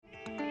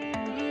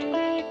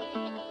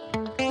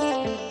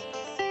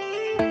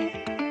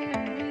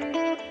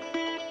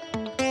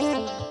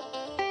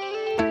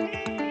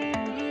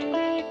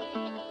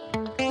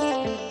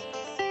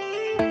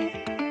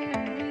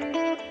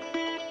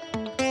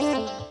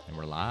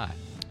Hi.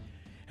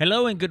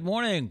 Hello and good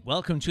morning.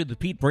 Welcome to the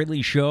Pete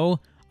Braley Show.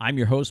 I'm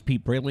your host,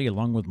 Pete Braley,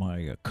 along with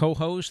my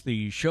co-host,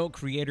 the show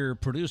creator,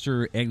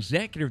 producer,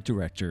 executive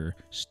director,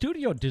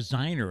 studio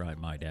designer, I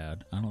might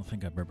add. I don't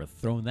think I've ever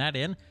thrown that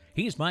in.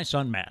 He's my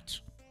son, Matt.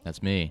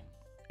 That's me.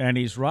 And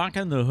he's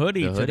rocking the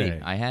hoodie today.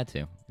 I had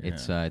to.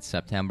 Yeah. It's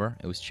September.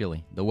 It was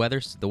chilly. The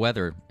weather,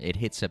 it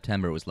hit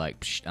September. It was like,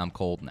 psh, I'm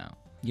cold now.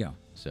 Yeah.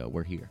 So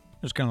we're here.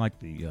 It's kind of like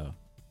the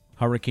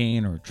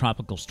hurricane or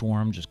tropical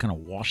storm just kind of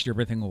washed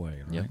everything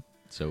away, right? Yep.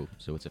 So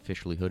it's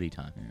officially hoodie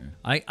time.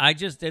 Yeah. I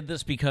just did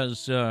this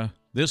because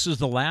this is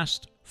the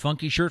last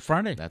Funky Shirt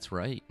Friday. That's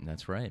right.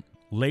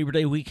 Labor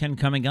Day weekend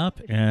coming up,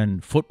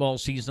 and football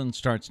season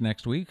starts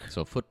next week.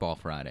 So football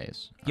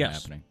Fridays are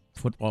Yes. happening.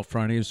 Football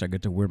Fridays, I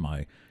get to wear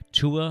my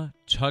Tua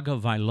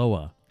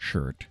Tagovailoa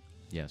shirt.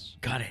 Yes.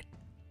 Got it.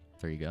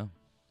 There you go.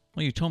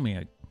 Well, you told me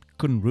I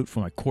couldn't root for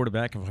my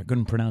quarterback if I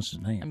couldn't pronounce his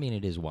name. I mean,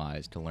 it is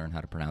wise to learn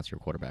how to pronounce your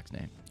quarterback's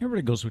name.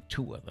 Everybody goes with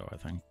Tua, though, I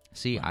think.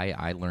 See,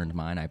 I learned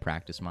mine. I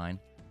practiced mine.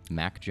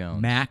 Mac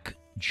Jones. Mac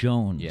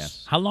Jones.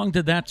 Yes. How long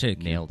did that take?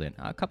 Nailed it.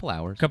 A couple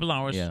hours. A couple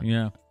hours?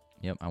 Yeah.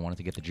 Yep. I wanted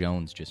to get the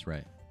Jones just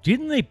right.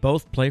 Didn't they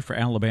both play for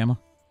Alabama?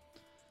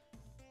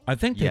 I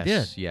think they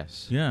did.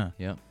 Yes. Yeah.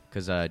 Yep.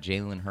 Because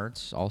Jalen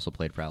Hurts also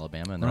played for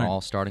Alabama, and they're Right.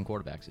 all starting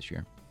quarterbacks this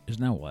year.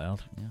 Isn't that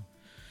wild? Yeah.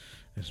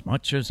 As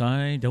much as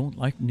I don't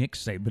like Nick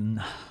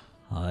Saban,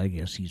 I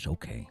guess he's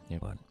okay.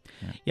 Yep. But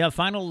yeah,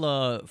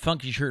 final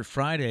Funky Shirt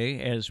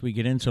Friday as we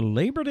get into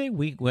Labor Day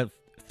week with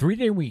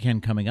 3-day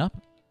weekend coming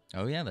up.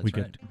 Oh, yeah, that's we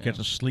right. get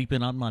to sleep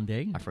in on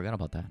Monday. I forgot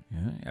about that.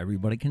 Yeah,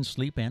 everybody can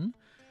sleep in.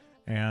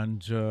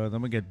 And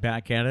then we get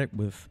back at it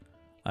with,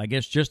 I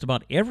guess, just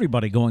about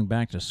everybody going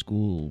back to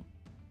school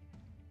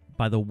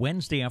by the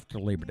Wednesday after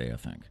Labor Day, I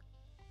think.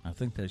 I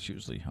think that's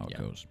usually how it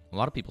goes. A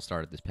lot of people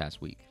started this past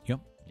week.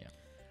 Yep. Yeah.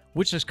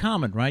 Which is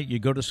common, right? You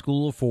go to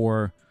school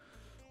for,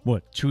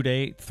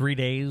 3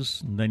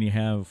 days, and then you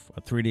have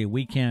a 3-day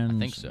weekend. I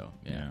think so.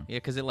 Yeah,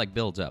 because it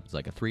builds up. It's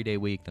like a 3-day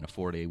week, then a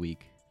 4-day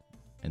week,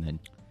 and then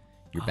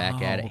you're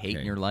back at it,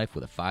 hating your life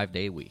with a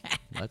 5-day week.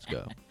 Let's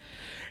go.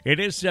 It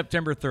is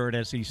September 3rd,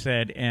 as he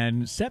said,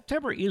 and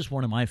September is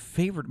one of my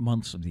favorite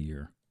months of the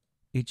year.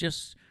 It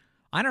just,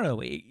 I don't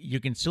know, you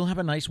can still have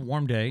a nice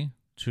warm day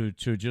to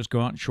just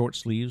go out in short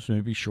sleeves,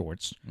 maybe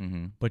shorts,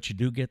 but you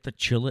do get the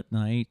chill at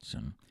night,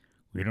 and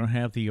we don't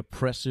have the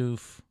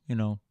oppressive,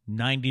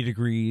 90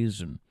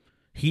 degrees and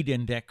heat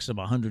index of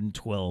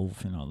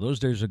 112. Those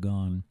days are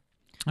gone.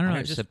 I don't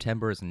know.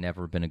 September has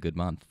never been a good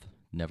month.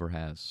 Never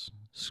has.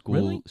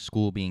 Really?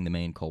 School being the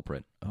main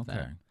culprit. Of Okay.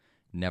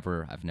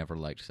 that. I've never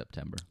liked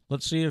September.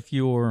 Let's see if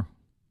your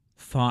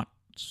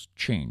thoughts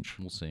change.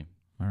 We'll see.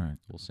 All right.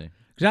 We'll see.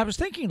 Because I was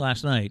thinking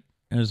last night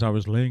as I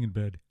was laying in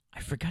bed, I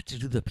forgot to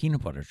do the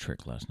peanut butter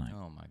trick last night.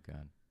 Oh, my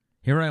God.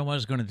 Here I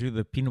was going to do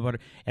the peanut butter.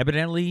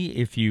 Evidently,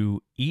 if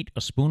you eat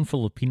a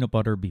spoonful of peanut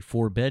butter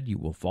before bed, you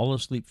will fall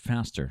asleep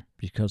faster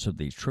because of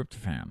the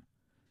tryptophan.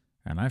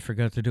 And I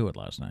forgot to do it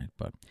last night.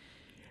 But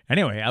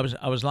anyway, I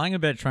was lying in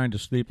bed trying to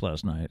sleep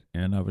last night,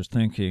 and I was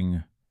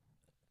thinking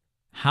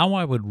how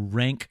I would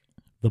rank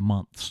the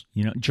months.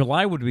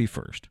 July would be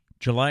first.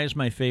 July is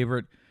my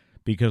favorite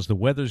because the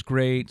weather's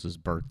great. It's his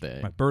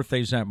birthday. My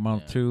birthday's that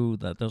month, too.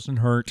 That doesn't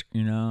hurt,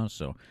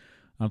 So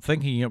I'm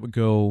thinking it would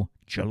go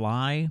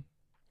July,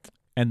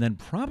 and then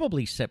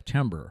probably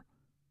September.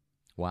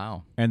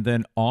 Wow. And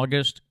then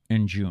August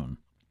and June.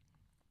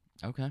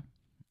 Okay.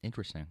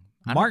 Interesting.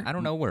 I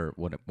don't know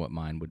what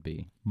mine would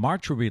be.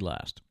 March would be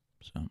last.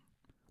 So,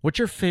 what's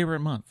your favorite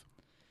month?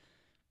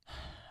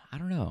 I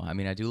don't know. I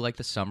mean, I do like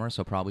the summer,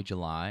 so probably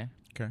July.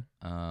 Okay.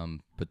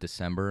 But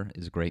December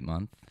is a great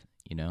month,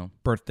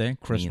 Birthday,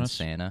 Christmas. Me and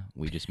Santa,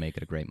 we just make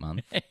it a great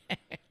month.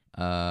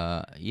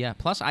 Yeah.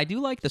 Plus, I do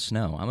like the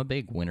snow. I'm a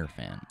big winter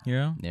fan.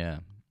 Yeah? Yeah.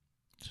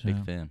 So,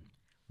 Big fan.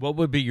 what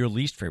would be your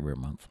least favorite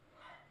month?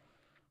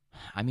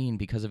 I mean,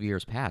 because of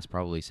years past,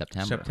 probably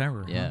September.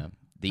 September, Yeah. huh?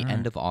 The All end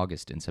right. of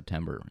August and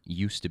September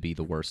used to be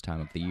the worst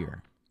time of the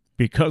year.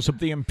 Because of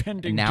the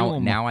impending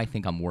doom. Now I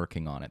think I'm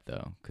working on it,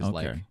 though. Because,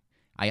 Okay.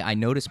 I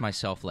notice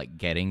myself,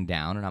 getting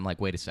down, and I'm like,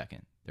 wait a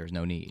second. There's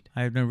no need.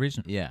 I have no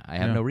reason. Yeah, I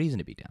have no reason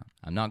to be down.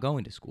 I'm not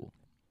going to school.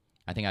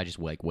 I think I just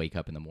wake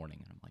up in the morning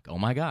and I'm like, oh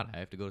my God, I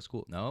have to go to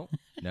school. No,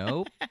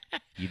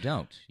 you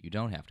don't. You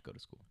don't have to go to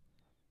school.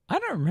 I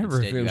don't remember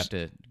Instead, if it you was. have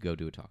to go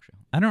do a talk show.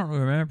 I don't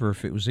remember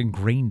if it was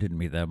ingrained in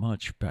me that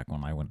much back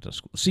when I went to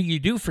school. See, you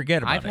do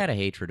forget about it. I've had a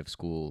hatred of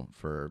school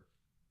for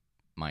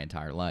my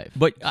entire life.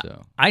 But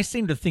so I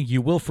seem to think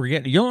you will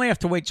forget. You only have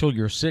to wait till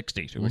you're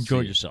 60 to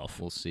enjoy see. yourself.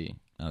 We'll see.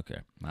 Okay.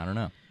 I don't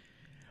know.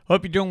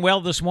 Hope you're doing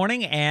well this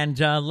morning, and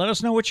let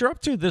us know what you're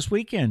up to this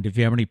weekend. If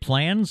you have any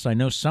plans, I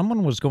know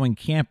someone was going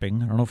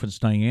camping. I don't know if it's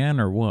Diane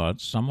or what.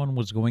 Someone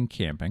was going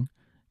camping.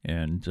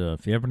 And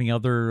if you have any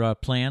other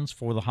plans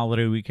for the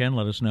holiday weekend,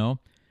 let us know.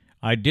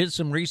 I did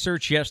some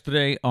research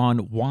yesterday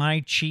on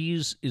why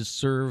cheese is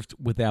served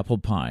with apple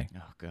pie.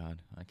 Oh, God.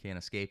 I can't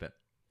escape it.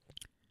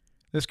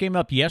 This came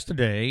up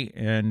yesterday,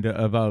 and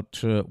about,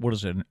 what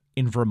is it?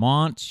 In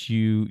Vermont,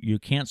 you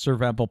can't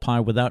serve apple pie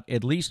without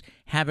at least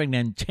having an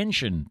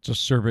intention to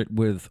serve it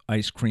with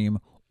ice cream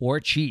or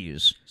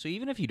cheese. So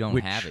even if you don't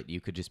Which- have it,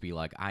 you could just be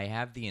like, I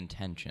have the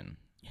intention.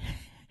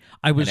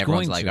 I was And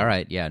everyone's going like, to. all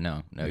right, yeah,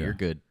 no, Yeah. you're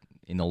good.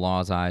 In the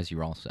law's eyes,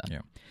 you're all set.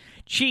 Yeah.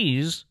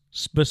 Cheese,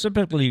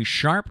 specifically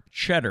sharp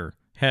cheddar,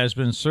 has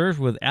been served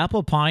with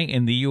apple pie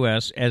in the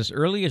U.S. as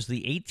early as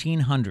the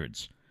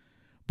 1800s.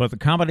 But the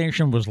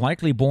combination was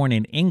likely born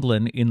in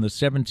England in the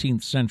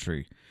 17th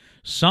century.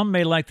 Some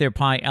may like their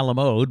pie a la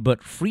mode,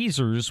 but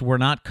freezers were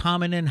not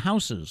common in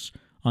houses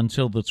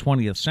until the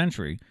 20th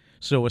century,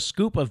 so a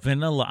scoop of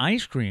vanilla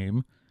ice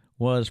cream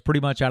was pretty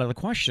much out of the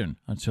question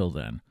until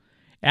then.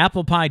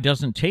 Apple pie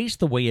doesn't taste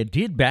the way it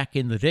did back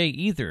in the day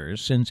either,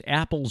 since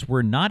apples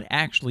were not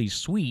actually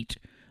sweet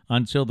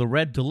until the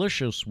Red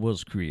Delicious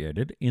was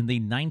created in the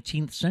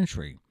 19th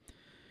century.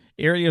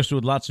 Areas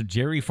with lots of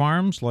dairy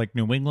farms like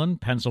New England,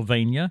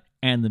 Pennsylvania,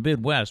 and the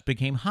Midwest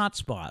became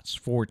hotspots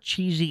for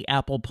cheesy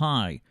apple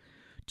pie.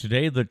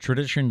 Today, the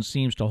tradition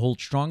seems to hold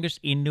strongest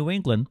in New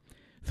England.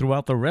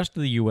 Throughout the rest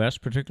of the U.S.,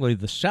 particularly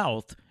the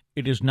South,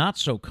 it is not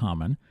so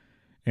common,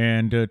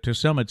 and to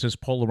some it's as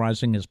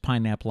polarizing as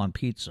pineapple on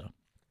pizza.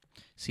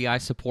 See, I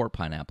support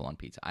pineapple on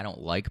pizza. I don't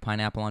like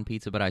pineapple on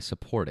pizza, but I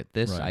support it.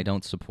 This, Right. I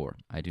don't support.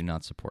 I do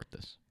not support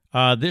this.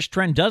 This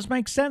trend does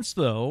make sense,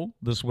 though,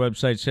 this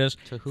website says.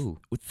 To who?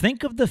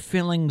 Think of the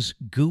filling's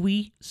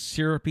gooey,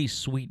 syrupy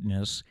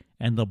sweetness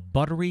and the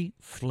buttery,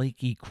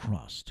 flaky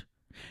crust.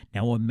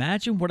 Now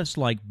imagine what it's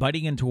like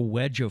biting into a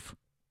wedge of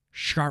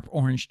sharp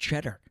orange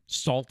cheddar,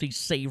 salty,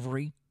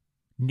 savory,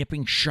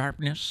 nipping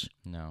sharpness.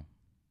 No.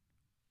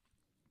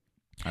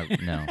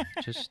 No.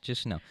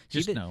 Just no.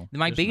 Just See, no.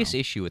 My Just biggest no.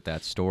 issue with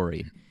that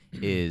story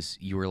is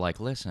you were like,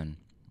 listen,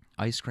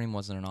 ice cream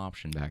wasn't an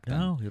option back then.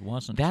 No, it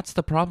wasn't. That's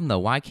the problem, though.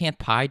 Why can't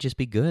pie just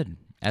be good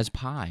as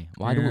pie?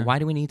 Why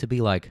do we need to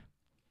be like,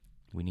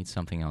 we need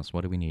something else?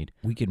 What do we need?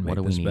 We can What make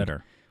do we this need?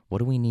 better. What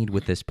do we need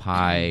with this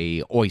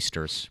pie?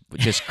 Oysters.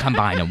 Just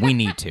combine them. We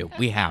need to.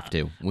 We have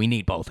to. We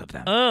need both of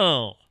them.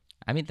 Oh,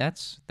 I mean,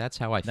 that's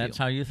how I feel. That's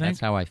how you think? That's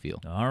how I feel.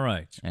 all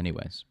right.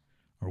 Anyways,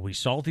 Are we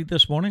salty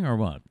this morning or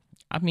what?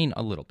 I mean,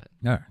 a little bit.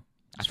 All right.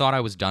 I thought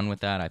I was done with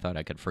that. I thought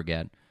I could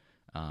forget.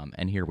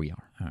 And here we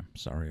are. I'm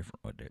sorry for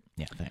what I did.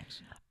 Yeah,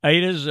 thanks.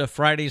 It is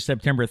Friday,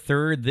 September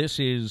 3rd. This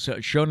is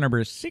show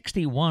number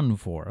 61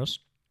 for us.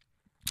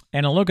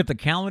 And a look at the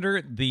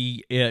calendar.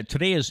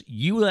 Today is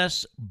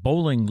U.S.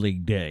 Bowling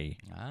League Day.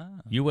 Ah,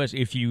 U.S.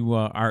 If you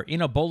are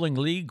in a bowling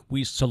league,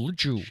 we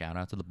salute you. shout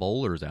out to the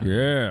bowlers out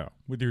there. Yeah,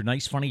 with your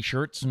nice, funny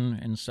shirts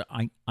and so,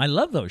 I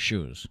love those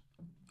shoes.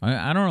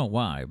 I don't know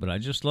why, but I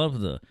just love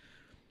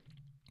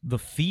the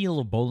feel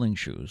of bowling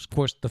shoes. Of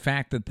course, the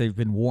fact that they've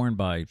been worn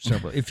by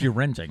several. If you're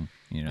renting,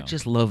 you know. I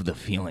just love the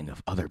feeling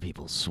of other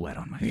people's sweat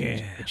on my feet.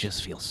 Yeah. It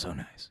just feels so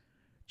nice.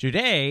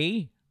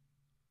 Today,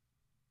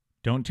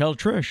 don't tell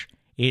Trish,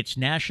 it's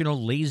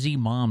National Lazy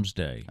Moms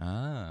Day.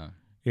 Ah.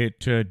 It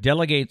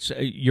delegates,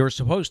 you're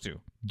supposed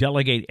to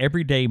delegate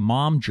everyday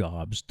mom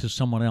jobs to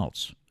someone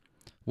else.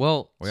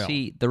 Well, Well.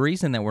 see, the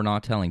reason that we're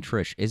not telling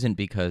Trish isn't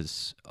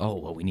because,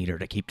 we need her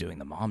to keep doing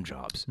the mom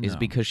jobs. Is No.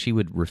 because she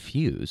would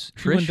refuse.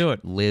 She wouldn't Trish do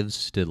it.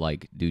 lives to,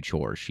 do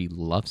chores. She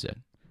loves it.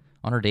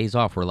 On her days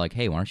off, we're like,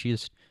 hey, why don't you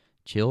just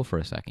chill for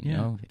a second, you Yeah.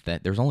 know?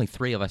 There's only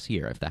 3 of us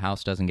here. If the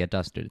house doesn't get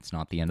dusted, it's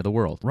not the end of the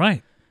world.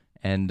 Right.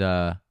 And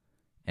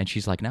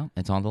she's like, no,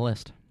 it's on the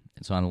list.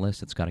 It's on the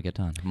list. It's got to get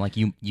done. I'm like,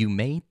 you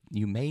made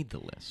the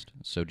list,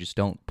 so just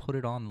don't put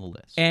it on the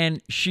list.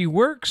 And she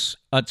works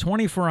a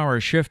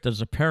 24-hour shift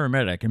as a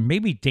paramedic, and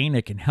maybe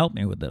Dana can help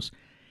me with this.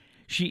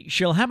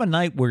 She'll have a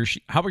night where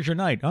how was your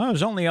night? Oh, I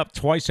was only up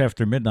twice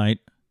after midnight.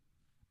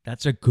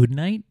 That's a good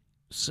night?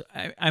 So,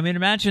 I mean,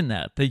 imagine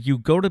that you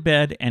go to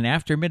bed, and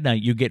after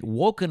midnight, you get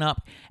woken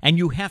up, and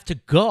you have to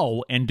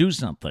go and do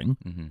something,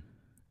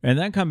 and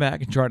then come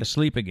back and try to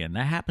sleep again.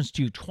 That happens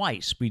to you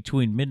twice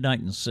between midnight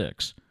and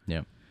 6.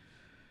 Yeah.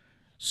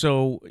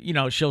 So,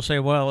 she'll say,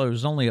 well, it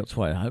was only up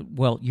twice.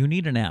 Well, you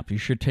need a nap. You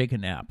should take a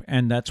nap.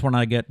 And that's when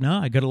I get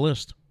a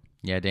list.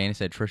 Yeah, Dana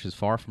said Trish is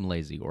far from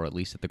lazy, or at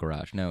least at the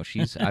garage. No,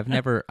 she's. I've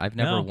never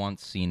No.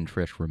 once seen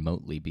Trish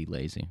remotely be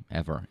lazy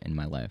ever in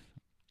my life.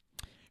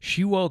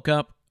 She woke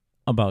up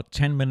about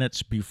 10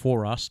 minutes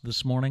before us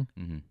this morning,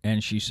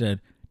 and she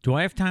said, do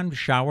I have time to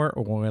shower,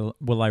 or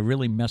will I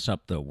really mess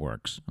up the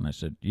works? And I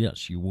said,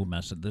 yes, you will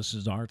mess it. This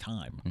is our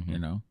time,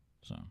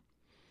 so.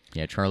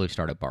 Yeah, Charlie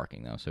started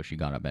barking though, so she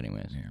got up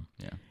anyways.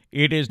 Yeah.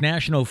 It is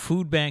National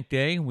Food Bank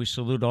Day. We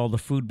salute all the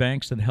food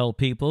banks that help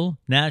people.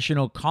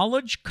 National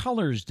College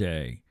Colors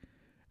Day.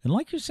 And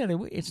like you said,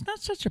 it's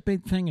not such a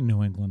big thing in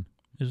New England,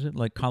 is it?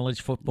 Like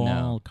college football,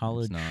 No,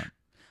 college. It's not.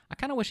 I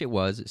kind of wish it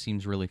was. It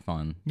seems really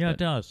fun. Yeah, but, it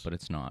does. but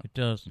it's not. It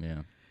does.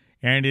 Yeah.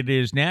 And it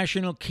is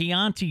National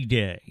Chianti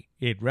Day.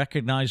 It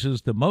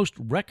recognizes the most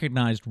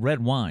recognized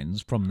red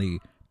wines from the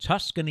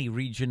Tuscany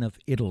region of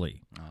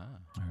Italy.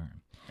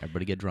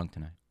 Everybody get drunk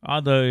tonight.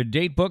 On the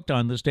date booked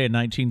on this day in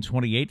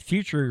 1928,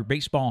 future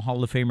Baseball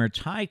Hall of Famer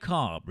Ty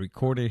Cobb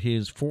recorded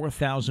his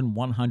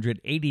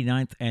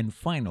 4,189th and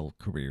final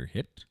career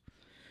hit.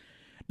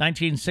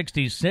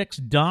 1966,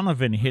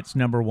 Donovan hits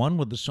number one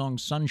with the song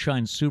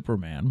Sunshine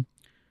Superman.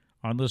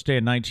 On this day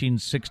in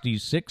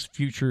 1966,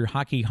 future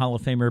Hockey Hall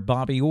of Famer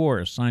Bobby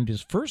Orr signed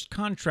his first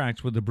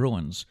contract with the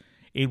Bruins.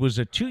 It was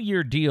a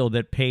 2-year deal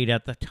that paid,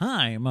 at the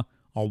time,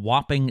 a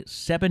whopping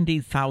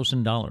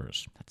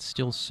 $70,000. That's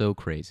still so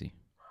crazy.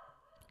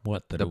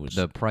 What? That it was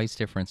The price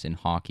difference in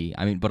hockey.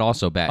 I mean, but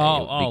also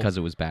because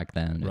it was back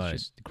then. It's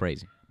just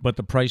crazy. But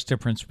the price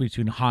difference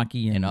between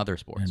hockey and other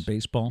sports. And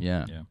baseball?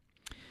 Yeah.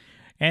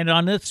 And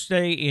on this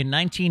day in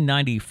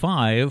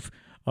 1995,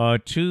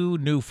 2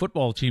 new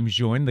football teams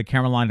joined. The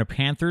Carolina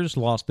Panthers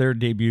lost their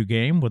debut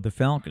game with the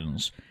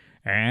Falcons,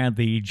 and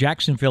the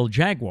Jacksonville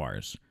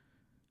Jaguars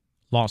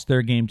lost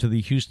their game to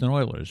the Houston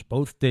Oilers,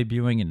 both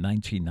debuting in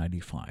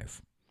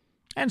 1995.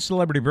 And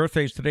celebrity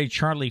birthdays today,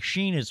 Charlie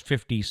Sheen is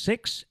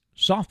 56.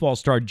 Softball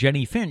star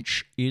Jenny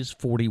Finch is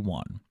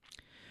 41.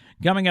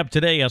 Coming up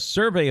today, a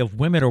survey of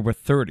women over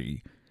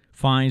 30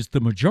 finds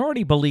the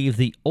majority believe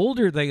the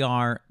older they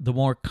are, the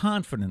more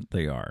confident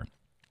they are.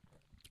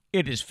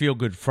 It is Feel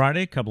Good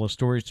Friday, a couple of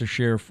stories to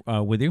share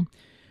with you.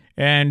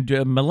 And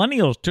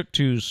millennials took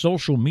to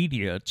social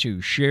media to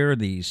share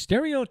the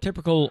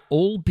stereotypical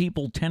old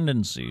people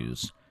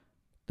tendencies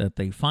that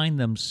they find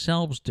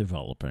themselves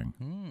developing.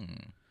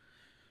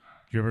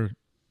 You ever...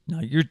 No,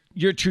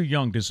 you're too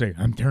young to say,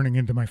 I'm turning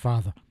into my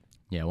father.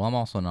 Yeah, well, I'm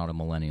also not a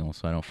millennial,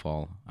 so I don't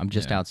fall. I'm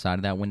just outside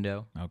of that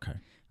window. Okay.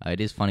 It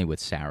is funny with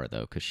Sarah,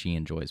 though, because she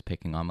enjoys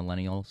picking on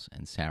millennials,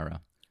 and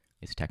Sarah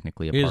is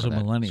technically a part of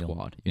that millennial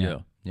squad.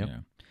 Yep. Yeah.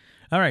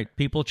 All right,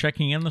 people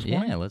checking in this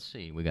morning? Yeah, let's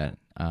see. We got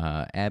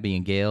Abby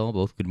and Gail,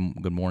 both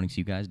good morning to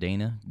you guys.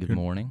 Dana, good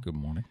morning. Good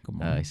morning. Good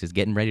morning. He says,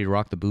 getting ready to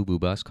rock the boo-boo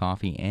bus,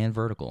 coffee, and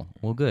vertical.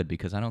 Well, good,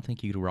 because I don't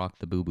think you could rock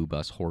the boo-boo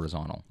bus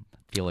horizontal.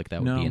 I feel like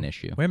that would be an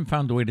issue. We haven't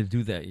found a way to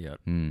do that yet.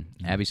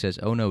 Abby says,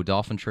 oh no,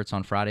 Dolphin shirts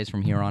on Fridays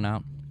from here on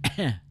out?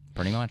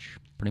 Pretty much.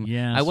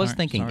 Yeah, I was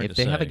thinking, if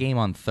they have a say. game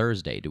on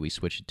Thursday, do we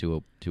switch it to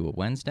a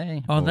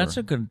Wednesday? Oh, that's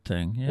a good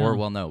thing. Yeah. Or,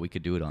 well, no, we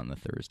could do it on the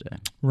Thursday.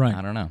 Right.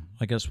 I don't know.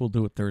 I guess we'll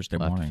do it Thursday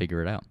We'll have morning. to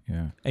figure it out.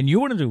 Yeah. And you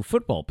want to do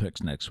football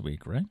picks next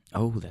week, right?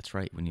 Oh, that's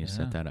right. We need to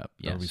set that up.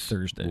 Yes. That'll be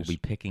Thursdays. We'll be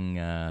picking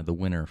the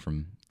winner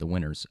from the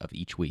winners of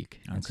each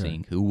week and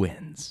seeing who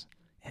wins.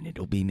 And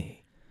it'll be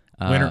me.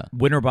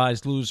 Winner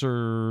buys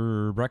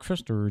loser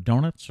breakfast or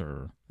donuts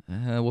or...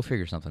 We'll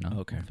figure something out.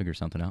 Okay. We'll figure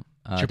something out.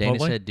 Chipotle? Dana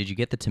said, did you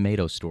get the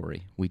tomato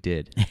story? We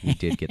did. We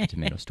did get the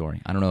tomato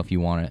story. I don't know if you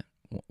want it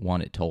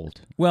told.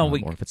 Well,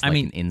 or if it's an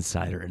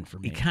insider He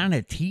information. kind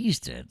of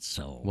teased it,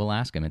 so... We'll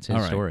ask him. It's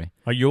his story.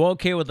 Are you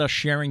okay with us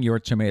sharing your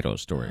tomato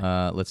story?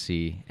 Let's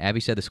see.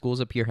 Abby said the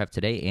schools up here have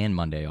today and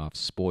Monday off.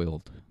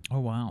 Spoiled. Oh,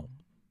 wow.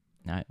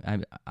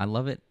 I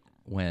love it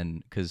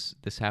because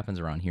this happens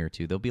around here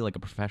too. There'll be like a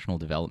professional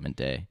development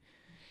day,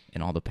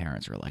 and all the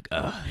parents are like,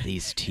 ugh,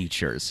 these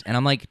teachers. And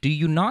I'm like, do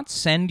you not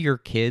send your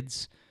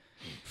kids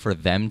for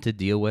them to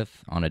deal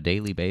with on a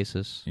daily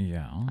basis?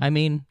 Yeah. I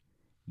mean,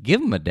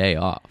 give them a day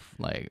off.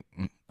 Like,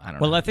 I don't know.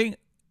 Well, I think,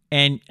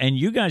 and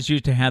you guys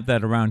used to have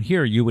that around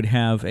here. You would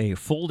have a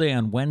full day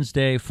on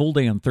Wednesday, full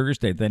day on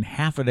Thursday, then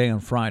half a day on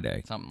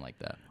Friday. Something like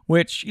that.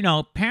 Which,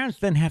 parents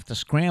then have to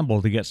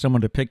scramble to get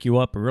someone to pick you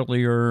up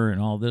earlier and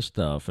all this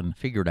stuff. And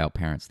figure it out,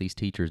 parents. These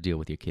teachers deal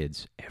with your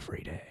kids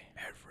every day.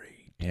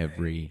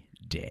 Every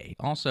day.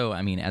 Also,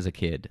 I mean, as a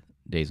kid,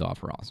 days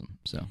off are awesome.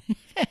 So,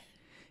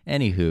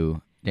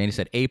 anywho, Danny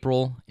said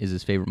April is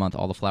his favorite month.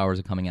 All the flowers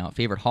are coming out.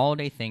 Favorite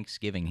holiday,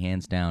 Thanksgiving,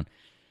 hands down.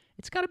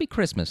 It's got to be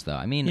Christmas, though.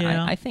 I mean,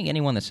 I think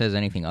anyone that says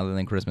anything other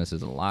than Christmas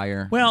is a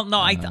liar. Well, no,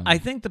 I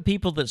think the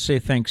people that say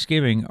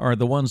Thanksgiving are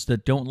the ones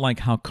that don't like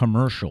how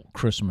commercial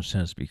Christmas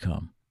has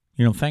become.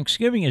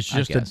 Thanksgiving is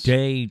just a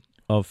day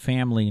of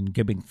family and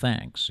giving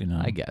thanks.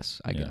 I guess.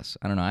 I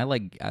don't know. I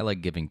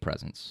like giving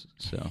presents.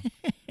 So,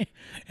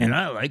 and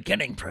I like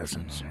getting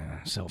presents.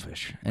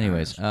 Selfish.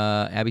 Anyways,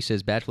 Abby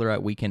says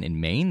Bachelorette weekend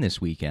in Maine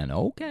this weekend.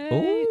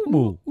 Okay.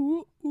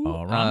 Ooh.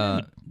 All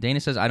right.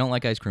 Dana says I don't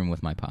like ice cream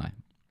with my pie.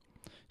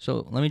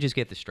 So let me just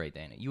get this straight,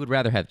 Dana. You would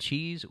rather have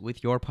cheese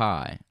with your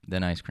pie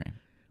than ice cream.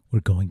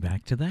 We're going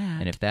back to that.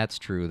 And if that's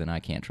true, then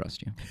I can't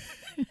trust you.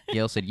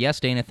 Gail said,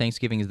 yes, Dana,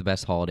 Thanksgiving is the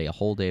best holiday, a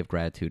whole day of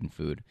gratitude and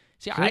food.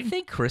 See, I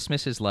think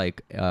Christmas is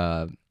like,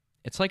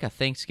 it's like a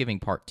Thanksgiving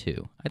part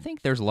 2. I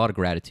think there's a lot of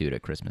gratitude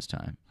at Christmas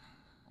time.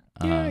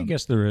 Yeah, I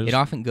guess there is. It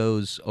often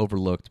goes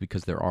overlooked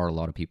because there are a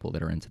lot of people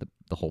that are into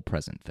the whole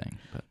present thing.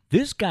 But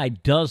this guy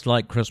does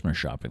like Christmas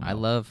shopping, though. I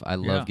love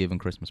giving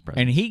Christmas presents.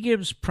 And he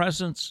gives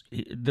presents.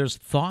 There's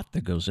thought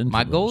that goes into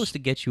My those. goal is to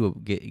get you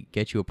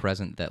a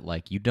present that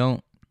like you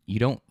don't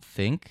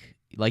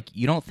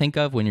think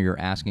of when you're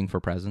asking for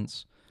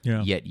presents.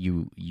 Yeah. Yet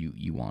you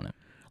want it.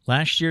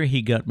 Last year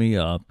he got me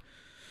a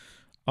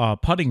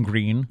putting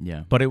green.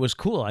 Yeah. But it was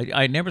cool.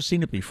 I'd never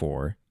seen it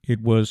before. It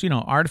was,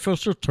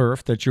 artificial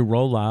turf that you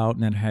roll out,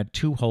 and it had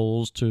 2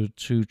 holes to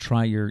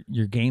try your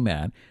game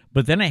at.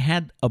 But then it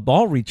had a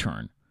ball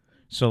return.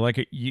 So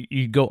like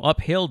you'd go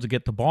uphill to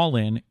get the ball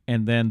in,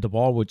 and then the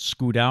ball would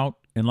scoot out,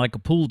 and like a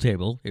pool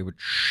table, it would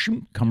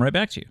come right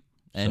back to you.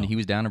 And So, he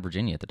was down in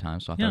Virginia at the time,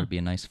 so I thought Yeah. it would be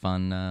a nice,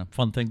 fun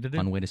thing to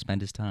do. way to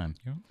spend his time.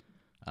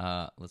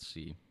 Yeah. Let's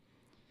see.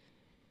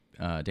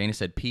 Dana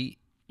said, Pete,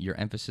 your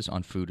emphasis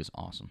on food is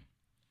awesome.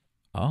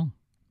 Oh,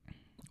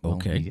 Well,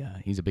 okay.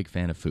 he's a big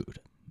fan of food.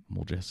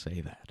 We'll just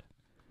say that.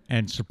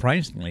 And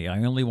surprisingly,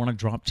 I only want to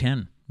drop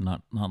 10,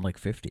 not like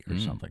 50 or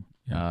something.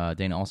 Yeah.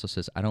 Dana also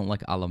says, I don't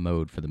like a la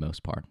mode for the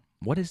most part.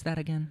 What is that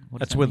again? What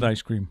does That's that with mean?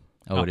 ice cream.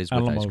 Oh, it is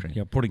with a la ice mode. cream.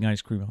 Yeah, putting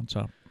ice cream on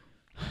top.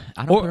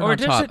 I don't put it or on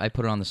does top. it- I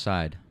put it on the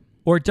side.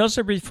 Or does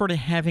it refer to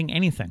having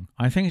anything?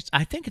 I think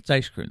it's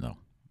ice cream though.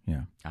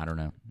 Yeah. I don't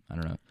know.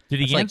 Did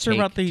he That's like answer cake,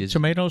 about the just-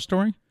 tomato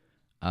story?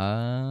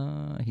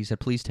 He said,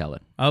 please tell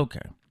it. Okay.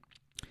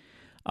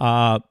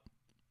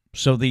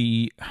 So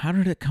how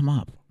did it come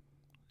up?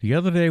 The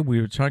other day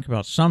we were talking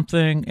about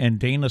something, and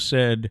Dana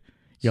said,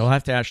 "You'll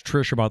have to ask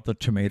Trish about the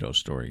tomato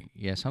story."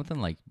 Yeah, something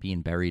like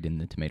being buried in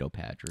the tomato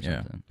patch or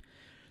Yeah. something.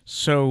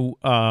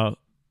 So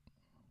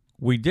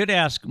we did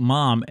ask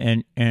Mom,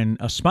 and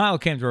a smile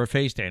came to her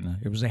face, Dana.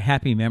 It was a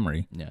happy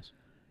memory. Yes.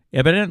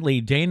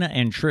 Evidently, Dana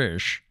and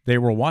Trish, they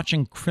were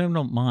watching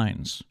Criminal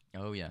Minds.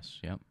 Oh, yes.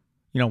 Yep.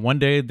 One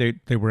day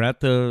they were at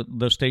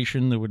the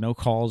station. There were no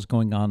calls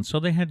going on, so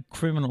they had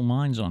Criminal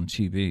Minds on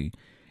TV.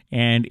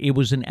 And it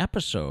was an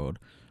episode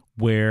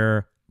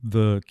where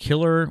the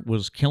killer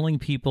was killing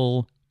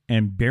people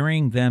and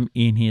burying them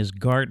in his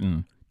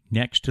garden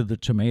next to the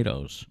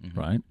tomatoes,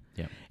 right?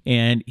 Yeah.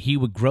 And he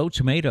would grow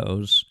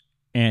tomatoes,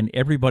 and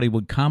everybody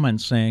would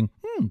comment saying,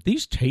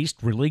 these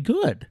taste really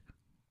good.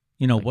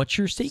 What's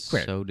your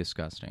secret? So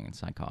disgusting and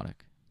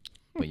psychotic.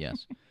 But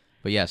yes.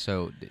 But yeah,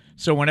 so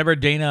So whenever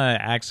Dana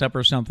acts up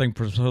or something,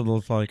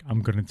 Priscilla's like,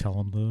 I'm going to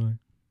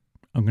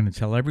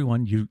tell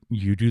everyone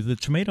you do the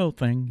tomato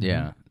thing.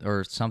 yeah,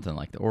 or something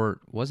like that. Or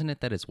wasn't it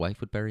that his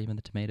wife would bury him in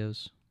the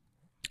tomatoes?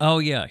 Oh,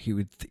 yeah. He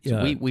would.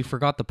 So we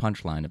forgot the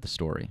punchline of the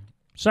story.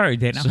 Sorry,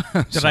 Dana.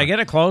 Did sorry. I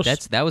get it close?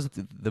 That was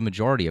the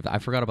majority of it. I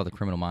forgot about the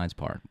Criminal Minds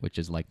part, which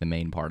is like the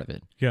main part of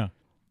it. Yeah.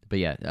 But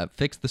yeah,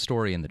 fix the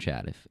story in the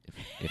chat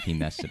if he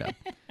messed it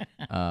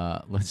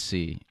up. Let's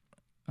see.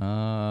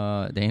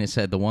 Dana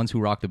said the ones who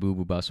rock the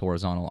boo-boo bus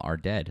horizontal are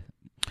dead.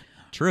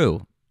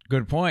 True.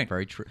 Good point.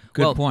 Very true.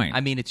 Good point. I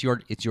mean, it's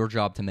your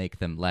job to make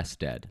them less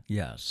dead.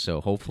 Yes.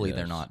 So hopefully Yes.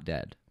 they're not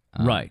dead.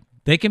 Right.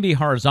 They can be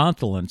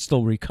horizontal and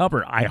still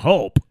recover, I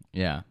hope.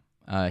 Yeah.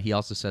 He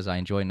also says, I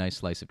enjoy a nice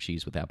slice of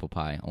cheese with apple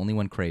pie, only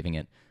when craving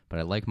it, but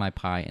I like my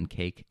pie and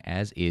cake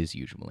as is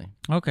usually.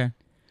 Okay.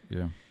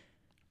 Yeah.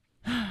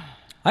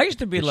 I used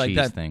to be The like cheese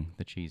that. thing.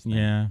 The cheese thing.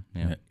 Yeah.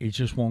 Yeah. It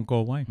just won't go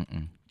away.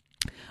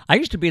 I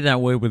used to be that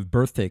way with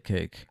birthday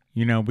cake.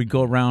 We'd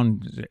go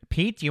around,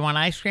 Pete, do you want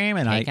ice cream?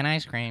 And Cake and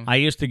ice cream. I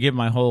used to give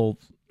my whole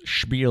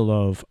spiel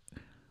of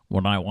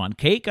when I want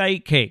cake, I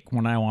eat cake.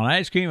 When I want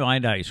ice cream, I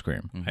eat ice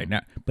cream.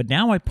 But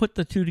now I put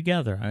the two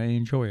together. I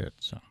enjoy it.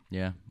 So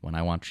Yeah. When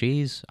I want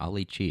cheese, I'll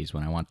eat cheese.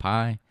 When I want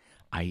pie,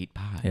 I eat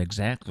pie.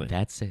 exactly.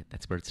 That's it.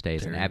 That's where it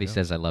stays. There And you Abby go.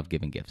 says, I love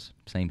giving gifts.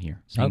 Same here.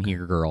 Same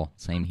here, girl.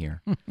 Same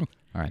here.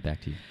 All right,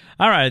 back to you.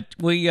 All right,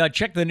 we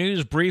checked the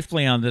news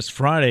briefly on this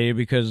Friday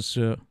because,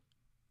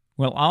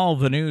 all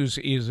the news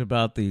is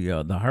about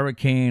the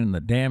hurricane and the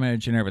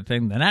damage and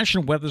everything. The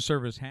National Weather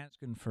Service has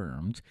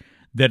confirmed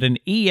that an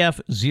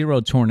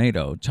EF0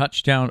 tornado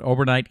touched down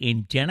overnight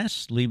in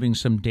Dennis, leaving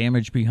some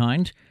damage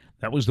behind.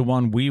 That was the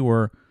one we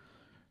were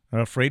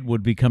afraid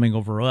would be coming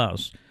over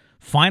us.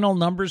 Final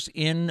numbers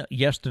in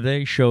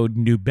yesterday showed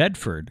New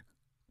Bedford,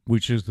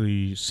 which is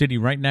the city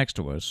right next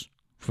to us,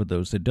 for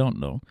those that don't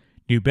know.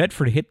 New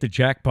Bedford hit the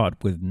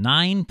jackpot with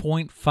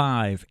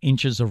 9.5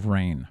 inches of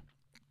rain.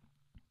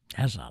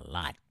 That's a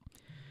lot.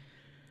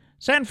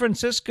 San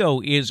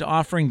Francisco is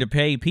offering to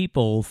pay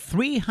people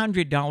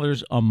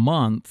 $300 a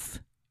month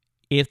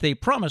if they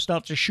promise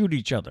not to shoot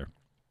each other.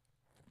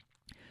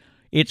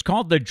 It's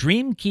called the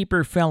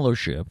Dreamkeeper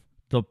Fellowship.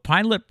 The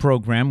pilot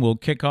program will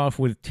kick off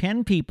with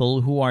 10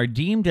 people who are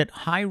deemed at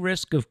high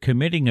risk of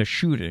committing a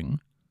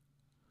shooting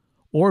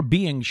or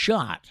being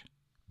shot,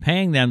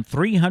 paying them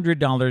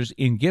 $300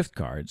 in gift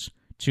cards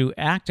to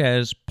act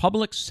as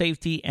public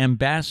safety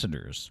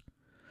ambassadors.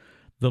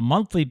 The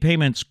monthly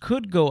payments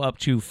could go up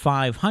to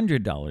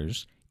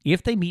 $500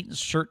 if they meet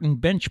certain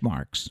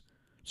benchmarks,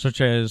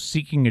 such as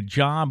seeking a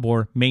job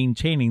or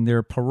maintaining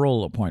their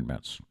parole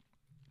appointments.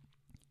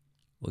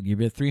 We'll give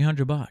you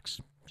 $300.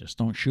 Just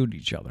don't shoot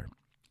each other.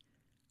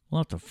 We'll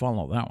have to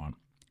follow that one.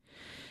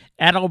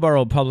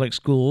 Attleboro Public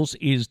Schools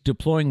is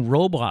deploying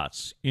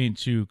robots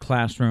into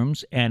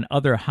classrooms and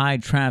other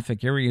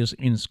high-traffic areas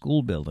in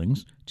school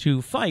buildings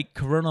to fight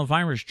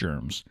coronavirus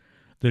germs.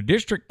 The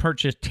district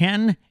purchased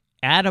 10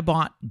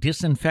 Adabot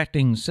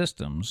disinfecting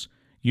systems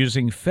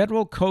using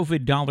federal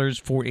COVID dollars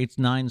for its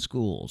 9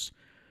 schools.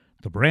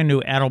 The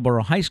brand-new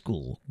Attleboro High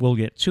School will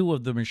get 2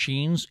 of the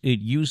machines. It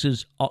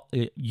uses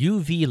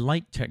UV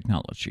light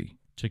technology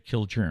to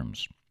kill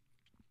germs.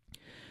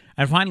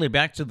 And finally,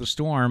 back to the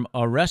storm,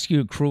 a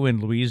rescue crew in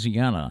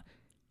Louisiana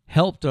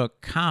helped a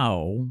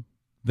cow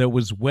that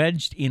was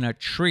wedged in a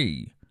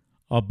tree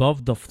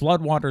above the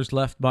floodwaters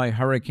left by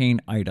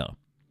Hurricane Ida.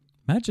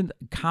 Imagine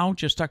the cow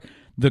just stuck.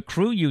 The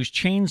crew used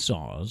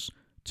chainsaws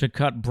to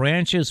cut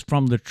branches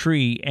from the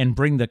tree and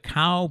bring the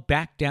cow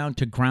back down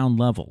to ground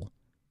level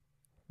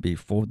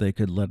before they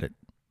could let it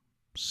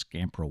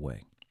scamper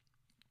away.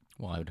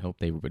 Well, I would hope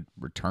they would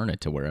return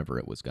it to wherever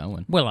it was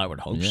going. Well, I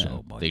would hope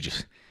so. But They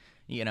just,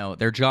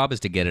 their job is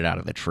to get it out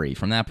of the tree.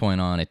 From that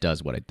point on, it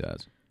does what it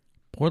does.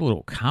 poor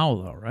little cow,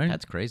 though, right?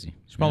 That's crazy.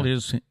 It's probably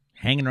just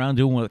hanging around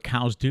doing what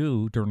cows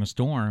do during a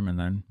storm, and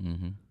then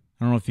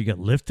I don't know if he got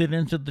lifted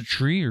into the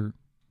tree or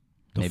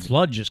the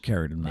flood just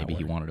carried him that Maybe way.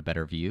 he wanted a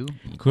better view.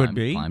 He Could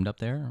be. Climbed up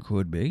there.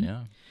 Could be.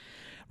 Yeah.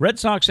 Red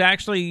Sox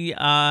actually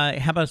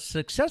have a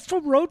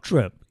successful road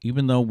trip,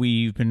 even though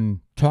we've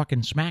been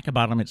talking smack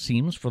about them, it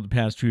seems, for the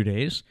past few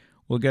days.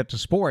 We'll get to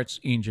sports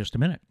in just a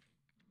minute.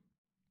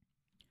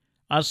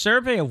 A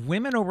survey of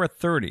women over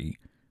 30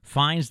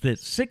 finds that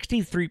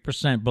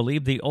 63%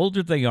 believe the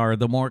older they are,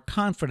 the more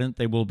confident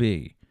they will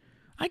be.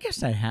 I guess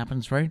that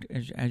happens, right,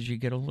 as you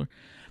get older.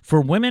 For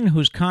women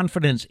whose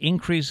confidence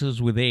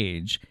increases with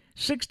age,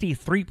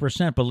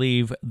 63%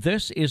 believe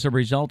this is a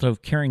result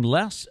of caring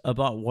less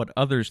about what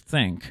others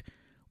think,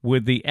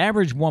 with the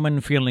average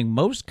woman feeling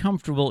most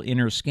comfortable in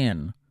her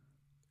skin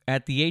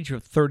at the age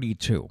of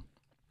 32.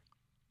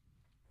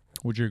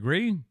 Would you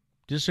agree?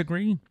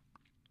 Disagree?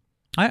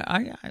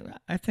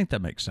 I think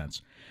that makes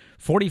sense.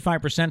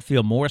 45%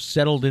 feel more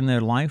settled in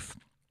their life.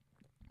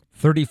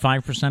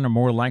 35% are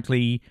more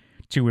likely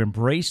to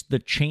embrace the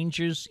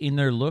changes in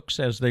their looks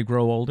as they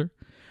grow older.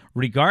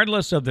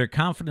 Regardless of their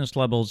confidence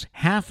levels,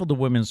 half of the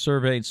women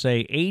surveyed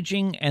say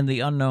aging and the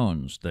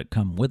unknowns that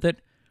come with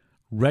it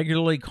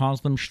regularly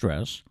cause them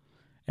stress.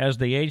 As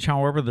they age,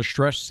 however, the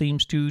stress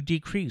seems to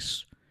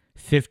decrease.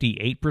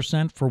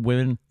 58% for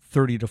women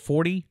 30 to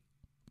 40,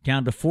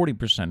 down to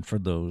 40% for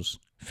those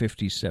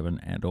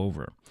 57 and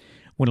over.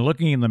 When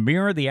looking in the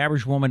mirror, the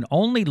average woman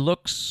only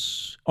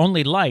likes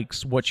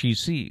what she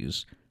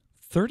sees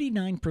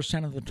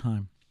 39% of the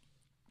time.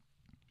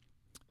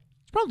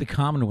 It's probably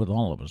common with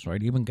all of us,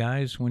 right? Even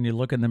guys, when you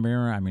look in the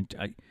mirror, I mean,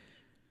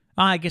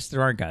 I guess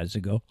there are guys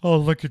that go, "Oh,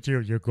 look at you,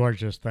 you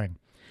gorgeous thing."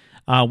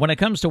 When it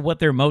comes to what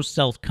they're most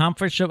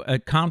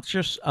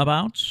self-conscious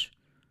about,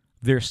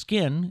 their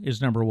skin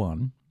is number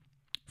one,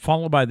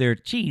 followed by their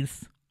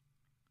teeth,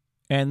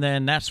 and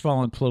then that's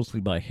followed closely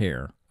by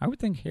hair. I would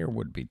think hair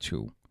would be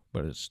two,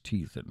 but it's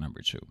teeth at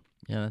number two.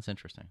 Yeah, that's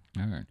interesting.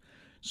 All right.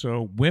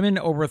 So women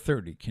over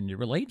 30, can you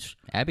relate?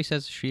 Abby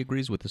says she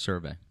agrees with the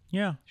survey.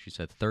 Yeah. She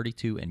said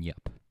 32 and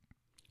yep.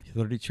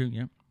 32,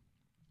 yeah.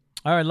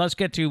 All right, let's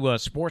get to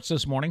sports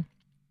this morning.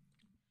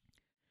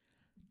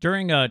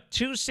 During a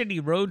two-city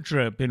road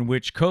trip in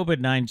which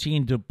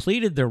COVID-19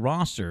 depleted their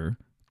roster,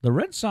 the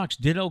Red Sox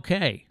did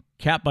okay,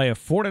 capped by a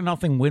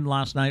 4-0 win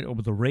last night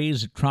over the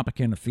Rays at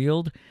Tropicana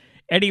Field.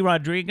 Eddie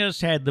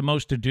Rodriguez had the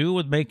most to do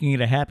with making it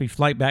a happy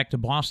flight back to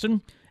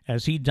Boston,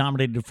 as he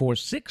dominated for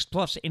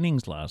 6+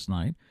 innings last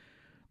night.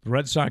 The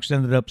Red Sox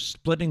ended up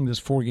splitting this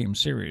 4-game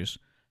series.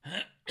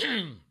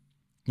 They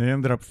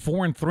ended up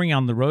 4-3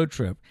 on the road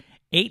trip.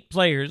 8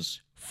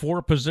 players,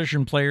 4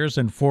 position players,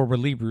 and 4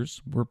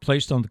 relievers were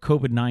placed on the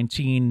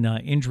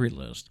COVID-19 injury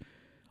list.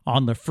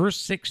 On the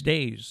first 6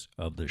 days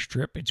of this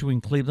trip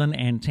between Cleveland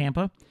and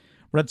Tampa,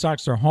 Red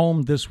Sox are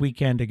home this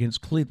weekend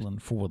against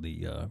Cleveland for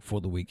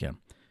the weekend.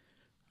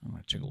 I'm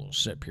going to take a little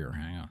sip here.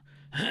 Hang on.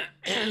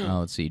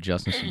 Let's see.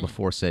 Justin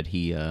before said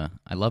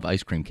I love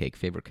ice cream cake.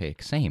 Favorite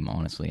cake. Same,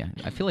 honestly.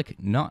 I feel like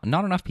not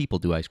enough people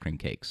do ice cream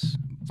cakes.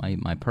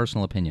 My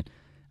personal opinion.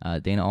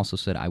 Dana also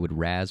said I would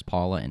razz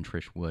Paula, and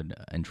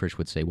Trish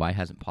would say, why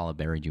hasn't Paula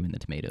buried you in the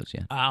tomatoes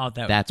yet? Oh,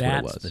 that's what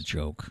it was. The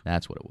joke.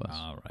 That's what it was.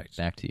 All right.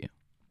 Back to you.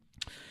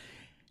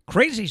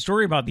 Crazy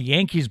story about the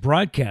Yankees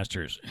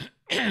broadcasters.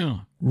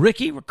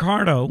 Ricky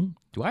Ricardo.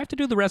 Do I have to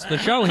do the rest of the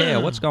show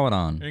here? What's going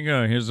on? There you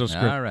go. Here's the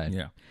script. All right.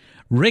 Yeah.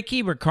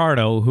 Ricky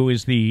Ricardo, who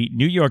is the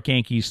New York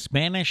Yankees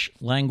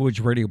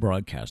Spanish-language radio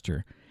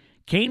broadcaster,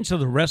 came to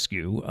the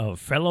rescue of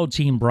fellow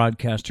team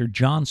broadcaster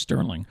John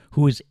Sterling,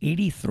 who is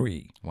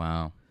 83.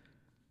 Wow.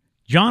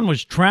 John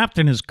was trapped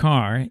in his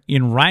car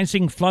in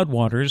rising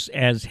floodwaters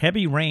as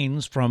heavy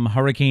rains from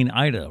Hurricane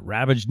Ida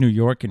ravaged New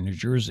York and New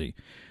Jersey.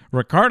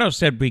 Ricardo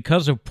said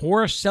because of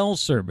poor cell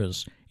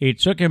service, it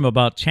took him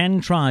about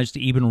 10 tries to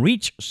even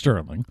reach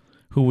Sterling,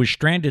 who was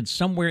stranded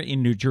somewhere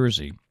in New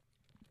Jersey.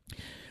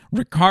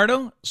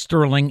 Ricardo,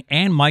 Sterling,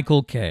 and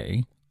Michael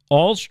Kay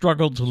all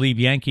struggled to leave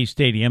Yankee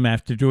Stadium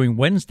after doing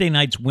Wednesday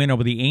night's win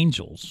over the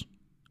Angels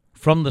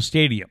from the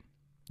stadium.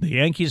 The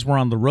Yankees were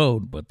on the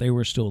road, but they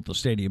were still at the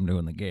stadium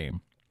doing the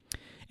game.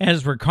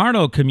 As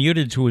Ricardo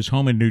commuted to his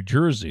home in New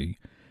Jersey,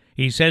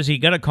 he says he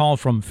got a call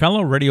from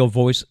fellow radio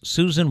voice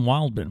Susan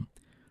Wildman,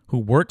 who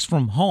works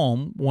from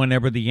home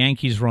whenever the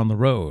Yankees were on the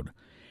road.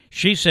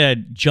 She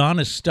said John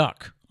is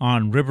stuck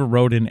on River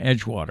Road in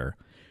Edgewater.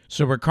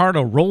 So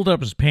Ricardo rolled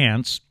up his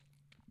pants,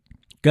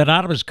 got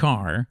out of his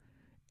car,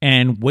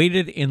 and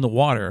waded in the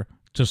water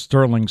to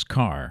Sterling's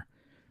car.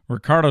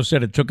 Ricardo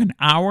said it took an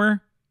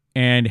hour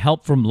and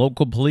help from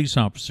local police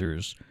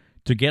officers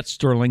to get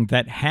Sterling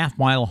that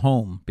half-mile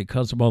home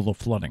because of all the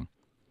flooding.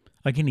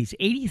 Again, he's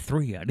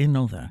 83. I didn't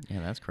know that.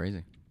 Yeah, that's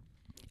crazy.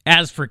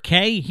 As for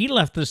Kay, he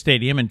left the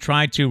stadium and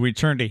tried to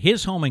return to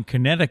his home in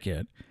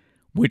Connecticut,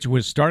 which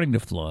was starting to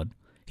flood.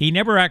 He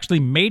never actually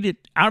made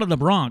it out of the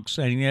Bronx,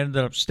 and he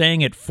ended up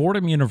staying at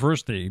Fordham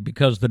University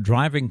because the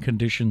driving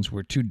conditions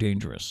were too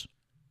dangerous.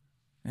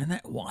 Isn't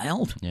that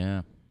wild?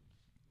 Yeah.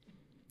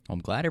 I'm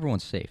glad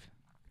everyone's safe.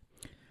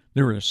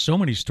 There are so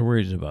many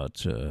stories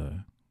about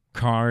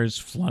cars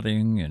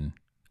flooding, and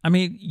I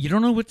mean, you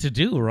don't know what to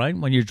do, right?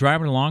 When you're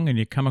driving along and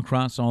you come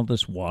across all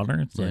this water,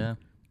 it's like,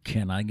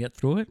 can I get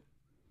through it?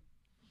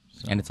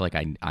 So. And it's like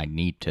I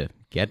need to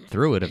get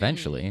through it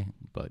eventually,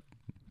 but...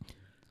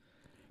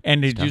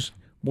 And it just...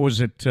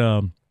 Was it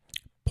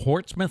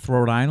Portsmouth,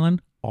 Rhode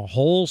Island? A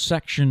whole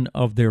section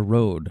of their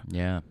road,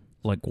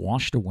 like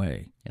washed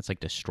away. It's like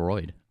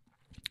destroyed.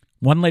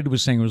 One lady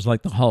was saying it was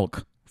like the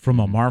Hulk from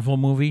a Marvel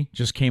movie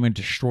just came and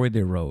destroyed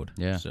their road.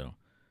 Yeah. So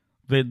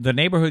the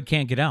neighborhood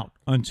can't get out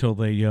until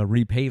they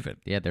repave it.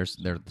 Yeah,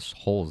 there's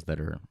holes that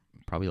are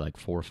probably like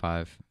 4 or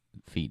 5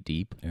 feet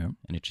deep, and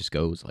it just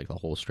goes like the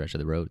whole stretch of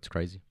the road. It's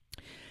crazy.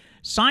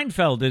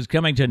 Seinfeld is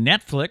coming to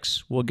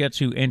Netflix. We'll get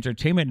to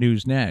entertainment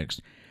news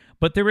next.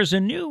 But there is a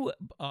new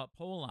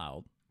poll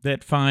out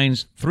that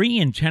finds 3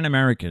 in 10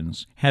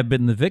 Americans have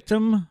been the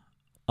victim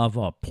of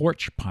a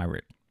porch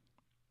pirate.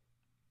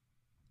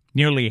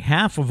 Nearly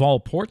half of all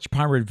porch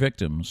pirate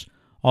victims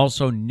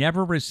also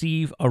never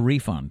receive a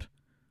refund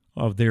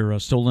of their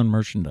stolen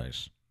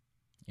merchandise.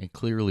 It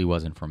clearly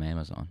wasn't from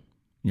Amazon.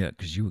 Yeah,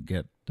 because you would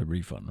get the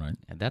refund, right?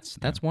 And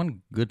that's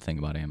one good thing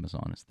about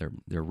Amazon is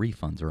their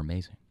refunds are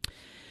amazing.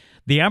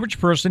 The average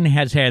person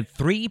has had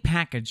 3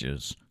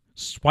 packages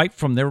swiped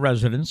from their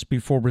residence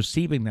before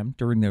receiving them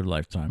during their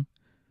lifetime.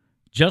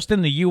 Just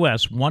in the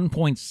U.S.,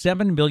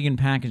 1.7 million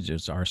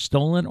packages are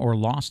stolen or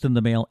lost in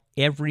the mail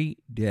every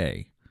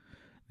day.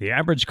 The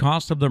average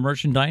cost of the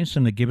merchandise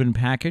in a given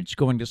package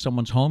going to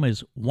someone's home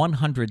is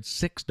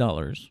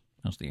 $106.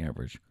 That's the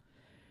average.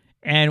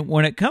 And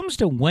when it comes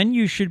to when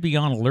you should be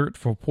on alert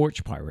for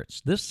porch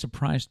pirates, this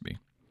surprised me.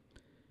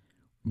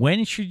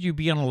 When should you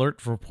be on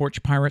alert for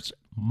porch pirates?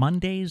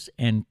 Mondays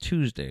and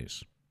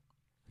Tuesdays.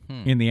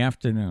 In the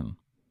afternoon.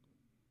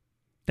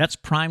 That's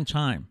prime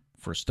time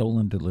for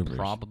stolen deliveries.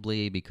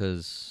 Probably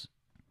because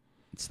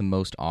it's the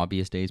most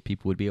obvious days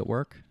people would be at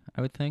work,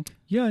 I would think.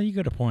 Yeah, you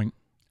got a point.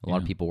 A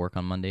lot of people work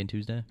on Monday and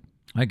Tuesday.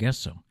 I guess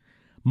so.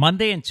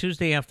 Monday and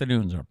Tuesday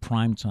afternoons are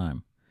prime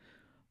time.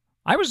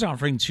 I was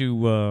offering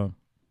to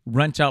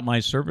rent out my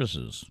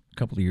services a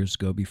couple of years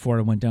ago before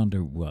I went down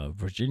to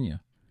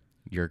Virginia.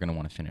 You're going to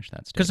want to finish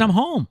that statement. Because I'm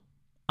home.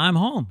 I'm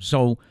home.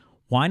 So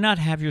why not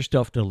have your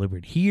stuff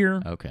delivered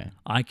here? Okay.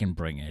 I can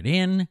bring it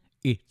in.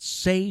 It's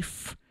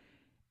safe.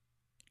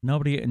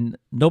 Nobody in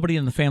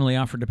the family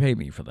offered to pay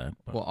me for that.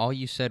 But. Well, all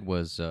you said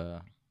was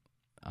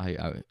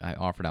I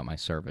offered out my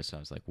service. I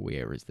was like,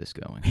 where is this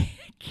going?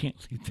 Can't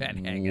leave that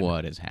hanging.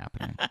 What is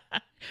happening?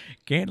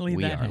 Can't leave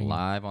we that are hanging.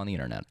 Live on the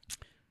internet.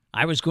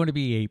 I was going to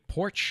be a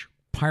porch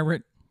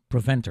pirate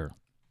preventer.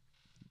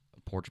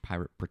 Porch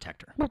pirate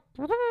protector.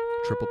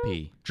 Triple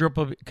P.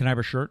 Can I have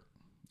a shirt?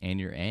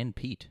 And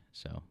Pete.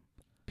 So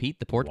Pete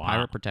the porch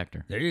pirate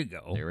protector. There you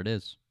go. There it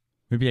is.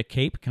 Maybe a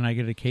cape. Can I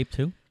get a cape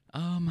too?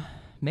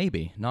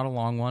 Maybe. Not a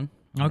long one.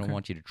 I don't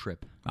want you to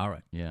trip. All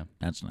right. Yeah.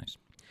 That's nice.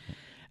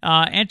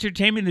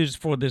 Entertainment news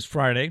for this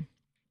Friday.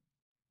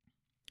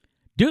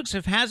 Dukes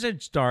of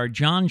Hazzard star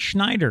John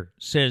Schneider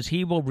says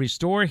he will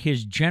restore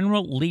his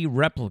General Lee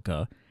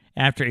replica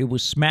after it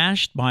was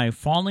smashed by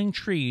falling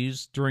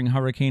trees during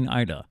Hurricane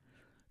Ida.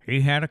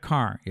 He had a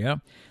car, yeah.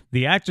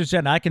 The actor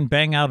said, I can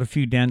bang out a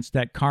few dents.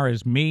 That car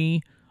is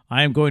me.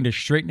 I am going to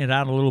straighten it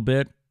out a little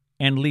bit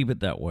and leave it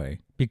that way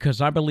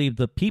because I believe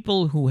the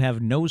people who have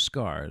no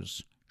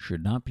scars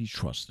should not be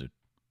trusted.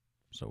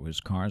 So his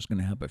car is going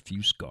to have a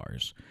few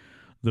scars.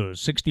 The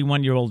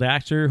 61-year-old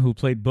actor who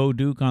played Bo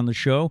Duke on the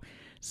show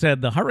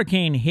said the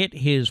hurricane hit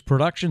his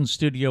production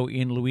studio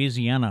in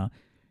Louisiana.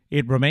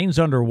 It remains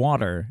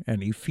underwater,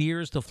 and he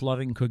fears the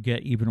flooding could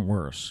get even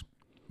worse.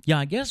 Yeah,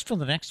 I guess for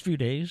the next few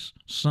days,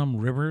 some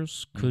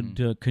rivers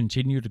could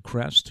continue to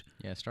crest.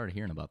 Yeah, I started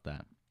hearing about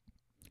that.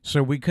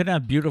 So we could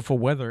have beautiful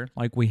weather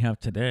like we have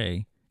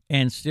today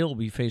and still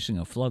be facing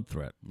a flood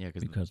threat. Yeah,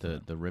 because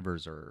the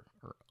rivers are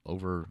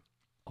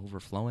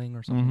overflowing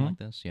or something like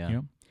this. Yeah.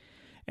 Yep.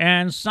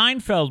 And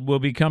Seinfeld will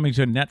be coming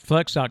to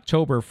Netflix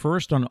October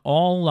 1st on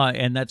all,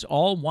 and that's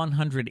all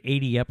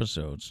 180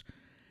 episodes.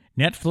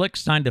 Netflix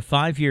signed a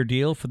 5-year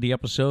deal for the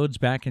episodes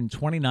back in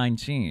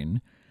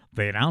 2019.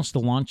 They announced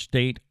the launch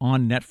date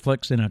on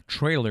Netflix in a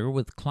trailer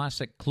with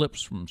classic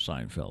clips from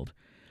Seinfeld.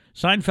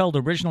 Seinfeld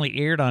originally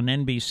aired on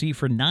NBC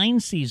for 9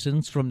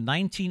 seasons from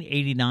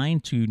 1989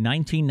 to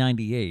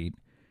 1998,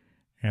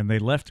 and they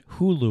left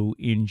Hulu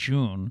in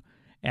June.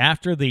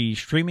 After the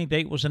streaming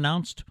date was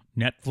announced,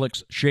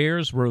 Netflix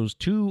shares rose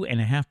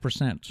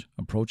 2.5%,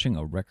 approaching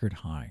a record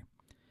high.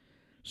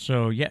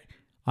 So, yeah,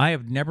 I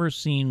have never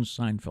seen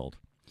Seinfeld.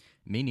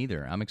 Me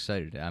neither. I'm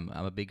excited. I'm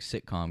a big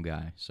sitcom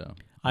guy, so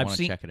I want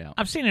to check it out.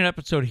 I've seen an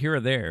episode here or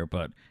there,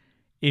 but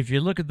if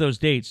you look at those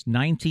dates,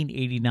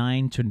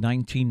 1989 to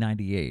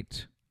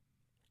 1998,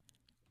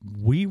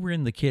 we were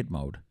in the kid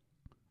mode.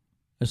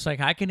 It's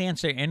like I can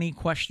answer any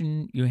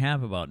question you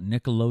have about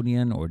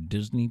Nickelodeon or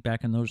Disney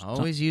back in those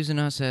Always using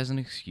us as an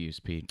excuse,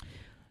 Pete.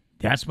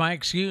 That's my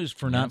excuse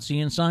for not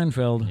seeing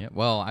Seinfeld. Yeah.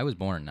 Well, I was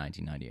born in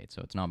 1998,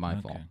 so it's not my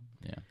fault.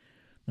 Yeah.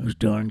 Those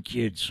darn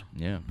kids.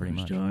 Yeah, pretty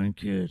much. Those darn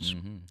kids.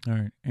 Mm-hmm. All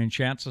right. And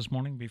chats this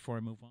morning before I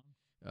move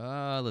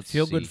on? Let's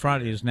Feel see. Good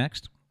Friday is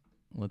next.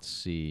 Let's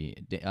see.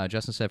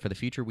 Justin said, for the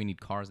future, we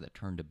need cars that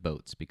turn to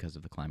boats because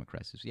of the climate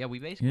crisis. Yeah,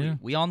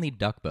 we all need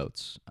duck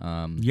boats.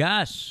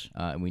 Yes.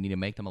 And we need to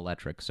make them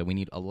electric. So we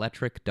need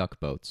electric duck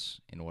boats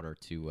in order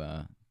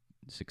to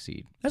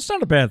succeed. That's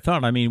not a bad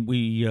thought. I mean,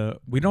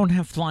 we don't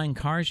have flying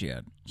cars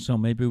yet, so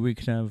maybe we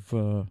could have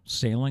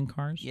sailing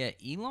cars. Yeah,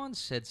 Elon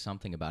said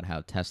something about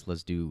how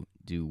Teslas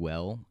do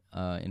well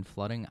in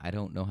flooding. I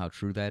don't know how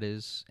true that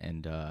is,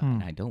 and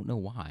I don't know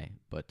why,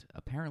 but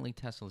apparently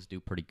Teslas do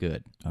pretty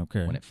good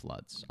when it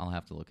floods. I'll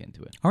have to look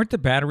into it. Aren't the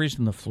batteries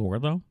in the floor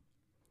though?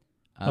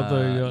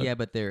 Yeah,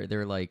 but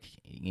they're like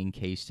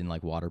encased in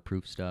like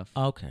waterproof stuff.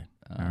 Okay,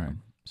 all right.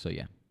 So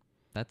yeah.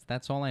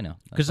 That's all I know.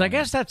 Because I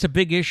guess that's a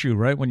big issue,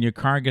 right? When your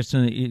car gets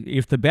in,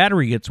 if the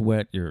battery gets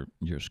wet, you're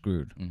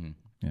screwed. Mm-hmm.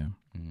 Yeah.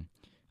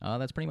 Mm-hmm.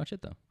 That's pretty much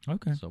it, though.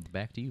 Okay. So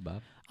back to you,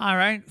 Bob. All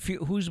right.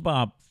 Who's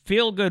Bob?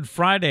 Feel Good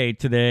Friday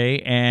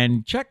today,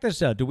 and check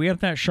this out. Do we have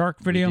that shark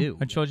video We do.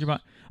 I told you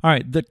about? All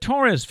right. The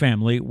Torres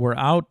family were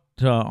out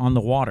on the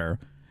water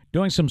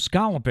doing some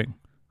scalloping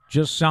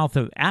just south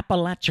of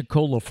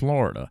Apalachicola,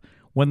 Florida,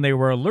 when they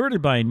were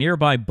alerted by a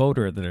nearby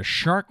boater that a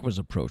shark was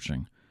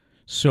approaching.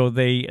 So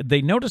they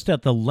noticed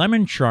that the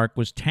lemon shark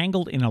was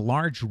tangled in a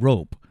large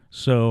rope.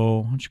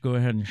 So why don't you go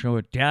ahead and show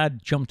it?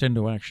 Dad jumped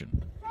into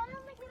action.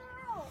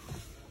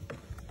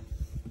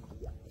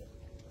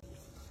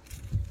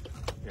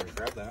 Here,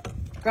 grab that.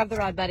 Grab the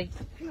rod, buddy.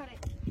 Here,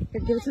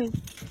 give it to me.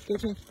 Give it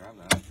to me. Grab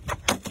that.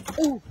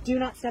 Ooh, do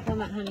not step on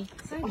that, honey.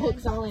 A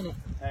hook's all in it.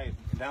 Hey,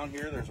 down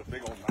here there's a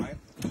big old knife.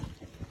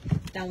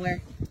 Down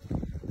where?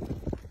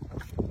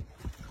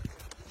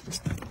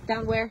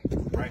 Down where?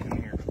 Right in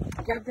here.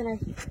 Grab the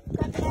knife.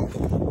 Grab the knife.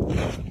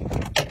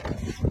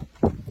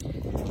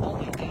 Oh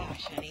my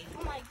gosh, honey.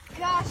 Oh my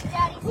gosh,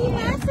 Daddy. Who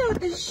lassoed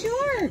the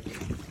shark?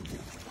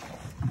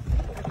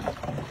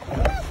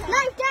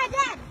 Knife,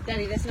 Dad.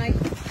 Daddy, this knife.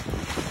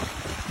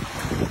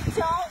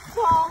 Don't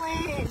fall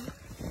in.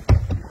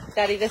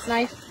 Daddy, this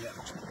knife. Yeah.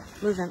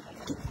 Move him.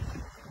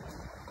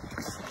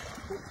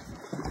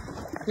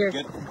 Here.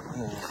 Good.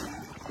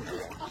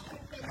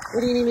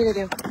 What do you need me to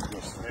do?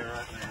 Just stay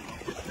right there.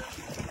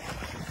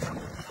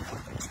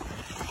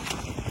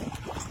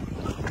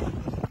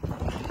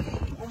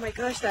 Oh my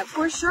gosh, that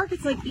poor shark,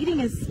 it's like eating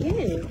his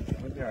skin.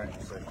 We'll be all right in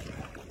a second.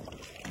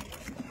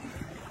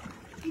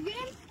 You get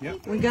him?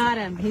 Yep. We got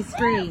him. He's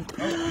free.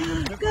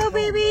 Go,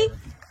 baby.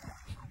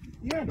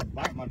 You had to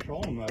bite my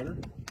trolling motor.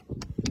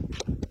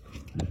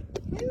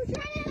 We were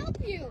trying to help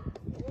you.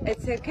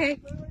 It's okay.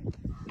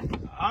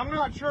 I'm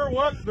not sure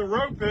what the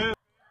rope is.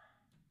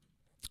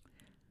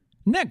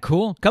 Isn't that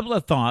cool? Couple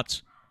of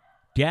thoughts.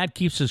 Dad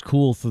keeps us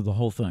cool through the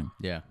whole thing.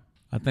 Yeah.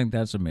 I think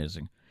that's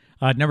amazing.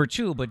 Number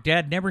two, but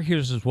Dad never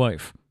hears his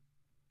wife.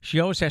 She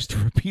always has to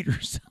repeat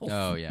herself.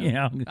 Oh, yeah.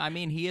 Yeah. I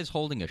mean, he is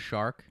holding a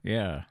shark.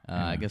 Yeah.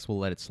 I guess we'll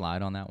let it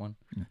slide on that one.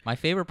 My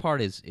favorite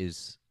part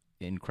is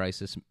in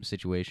crisis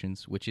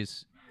situations, which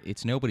is,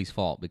 it's nobody's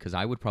fault because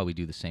I would probably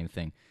do the same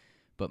thing.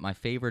 But my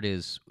favorite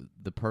is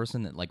the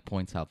person that like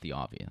points out the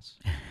obvious.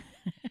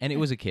 And it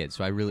was a kid,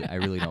 so I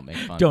really don't make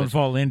fun. Don't but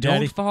fall in,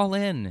 Daddy. Don't fall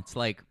in. It's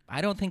like, I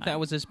don't think that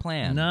was his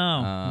plan.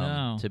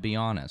 No. To be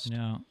honest.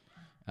 No.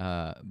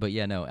 But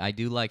yeah, no, I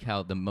do like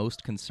how the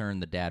most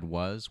concerned the dad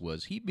was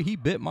he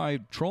bit my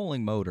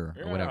trolling motor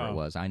or whatever it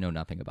was. I know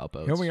nothing about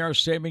boats. Here we are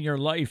saving your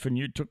life, and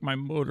you took my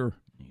motor.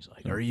 He's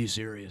like, are you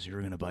serious? You're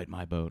going to bite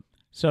my boat.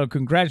 So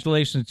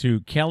congratulations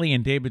to Kelly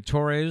and David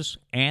Torres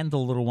and the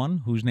little one,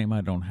 whose name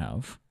I don't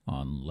have,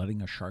 on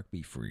letting a shark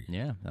be free.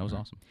 Yeah, that was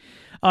awesome.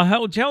 A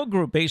hotel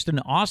group based in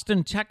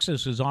Austin,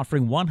 Texas, is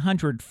offering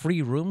 100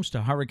 free rooms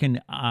to Hurricane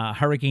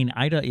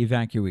Ida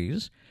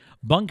evacuees.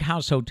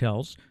 Bunkhouse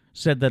Hotels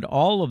said that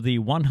all of the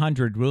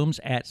 100 rooms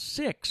at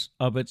 6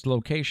 of its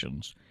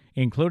locations,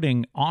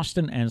 including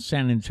Austin and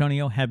San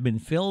Antonio, have been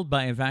filled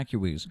by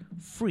evacuees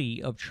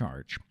free of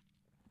charge.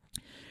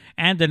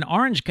 And an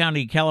Orange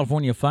County,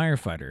 California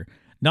firefighter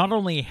not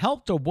only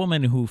helped a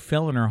woman who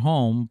fell in her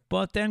home,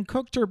 but then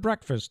cooked her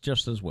breakfast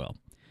just as well.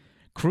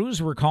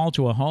 Crews were called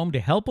to a home to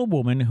help a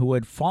woman who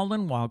had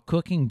fallen while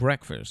cooking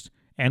breakfast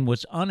and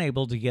was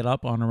unable to get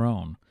up on her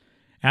own.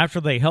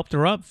 After they helped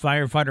her up,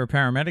 firefighter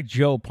paramedic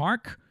Joe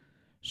Park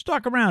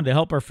stuck around to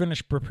help her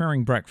finish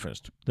preparing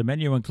breakfast. The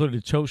menu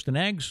included toast and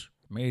eggs,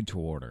 made to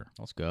order.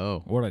 Let's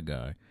go. What a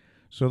guy.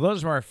 So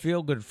those are our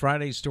Feel Good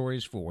Friday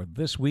stories for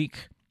this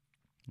week.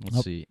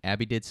 Let's see.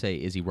 Abby did say,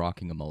 is he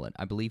rocking a mullet?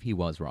 I believe he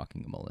was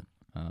rocking a mullet.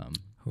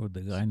 Who,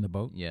 the guy in the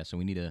boat? Yeah, so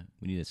we need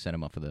to set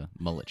him up for the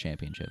mullet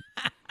championship.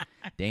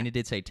 Dana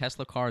did say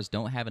Tesla cars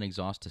don't have an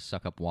exhaust to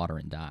suck up water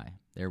and die.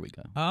 There we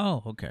go.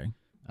 Oh, okay.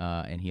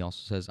 And he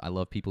also says, I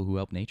love people who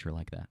help nature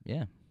like that.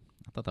 Yeah,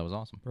 I thought that was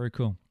awesome. Very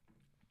cool.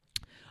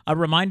 A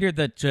reminder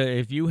that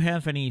if you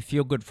have any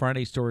Feel Good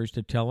Friday stories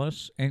to tell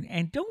us,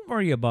 and don't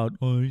worry about,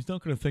 he's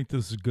not going to think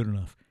this is good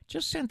enough.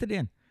 Just send it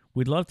in.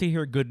 We'd love to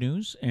hear good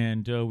news,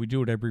 and we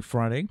do it every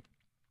Friday.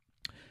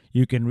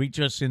 You can reach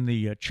us in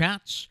the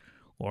chats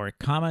or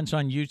comments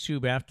on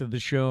YouTube after the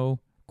show.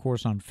 Of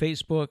course, on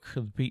Facebook,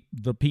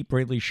 The Pete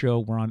Braley Show.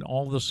 We're on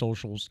all the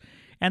socials.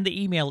 And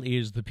the email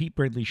is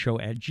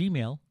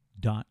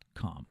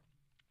thepetebraley@gmail.com.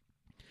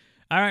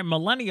 All right,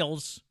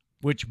 millennials,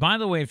 which, by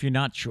the way, if you're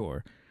not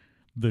sure,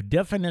 the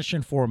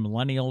definition for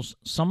millennials,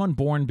 someone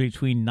born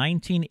between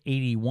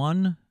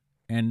 1981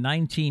 and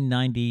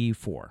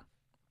 1994.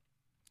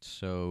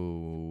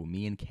 So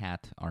me and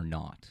Kat are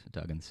not.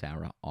 Doug and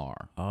Sarah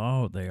are.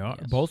 Oh, they are.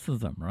 Yes. Both of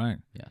them, right.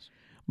 Yes.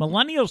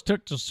 Millennials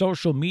took to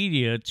social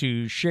media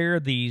to share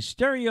the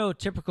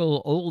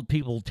stereotypical old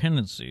people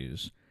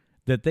tendencies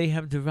that they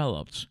have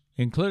developed,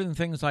 including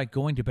things like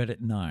going to bed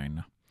at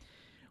 9.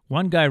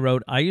 One guy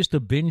wrote, I used to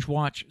binge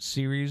watch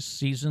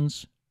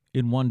seasons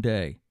in one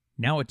day.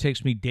 Now it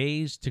takes me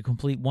days to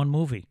complete one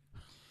movie.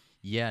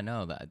 Yeah,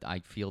 no, I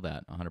feel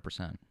that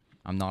 100%.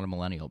 I'm not a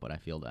millennial, but I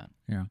feel that.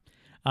 Yeah.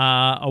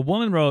 A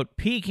woman wrote,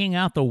 peeking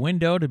out the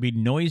window to be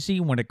noisy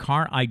when a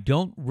car I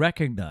don't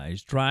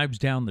recognize drives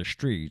down the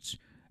streets,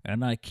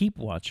 and I keep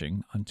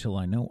watching until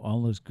I know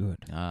all is good.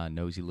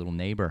 Nosy little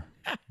neighbor.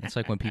 It's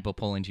like when people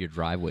pull into your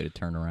driveway to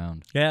turn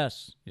around.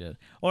 Yes. Yes.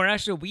 Or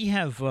actually, we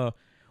have a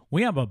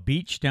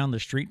beach down the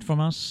street from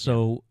us,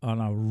 so on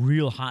a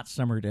real hot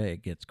summer day,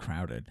 it gets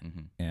crowded,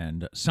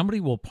 and somebody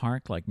will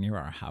park like near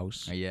our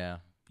house. Yeah.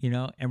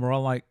 And we're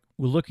all like,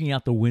 we're looking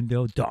out the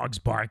window, dogs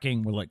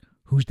barking. We're like,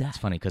 who's that? It's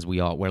funny because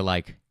we're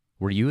like,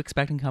 were you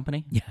expecting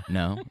company? Yeah.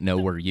 No.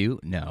 Were you?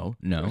 No.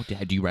 Do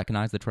you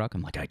recognize the truck?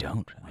 I'm like, I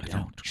don't.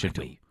 Should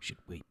we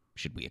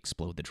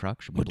explode the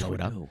truck? Should we blow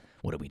it up?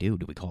 What do we do?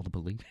 Do we call the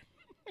police?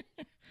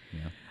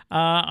 Yeah.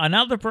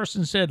 Another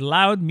person said,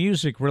 loud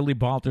music really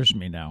bothers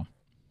me now.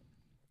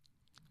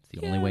 It's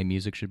the only way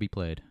music should be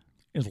played.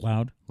 Is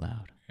loud?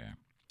 Loud. Yeah.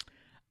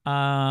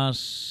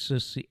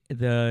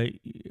 The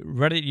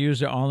Reddit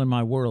user All in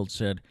My World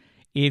said,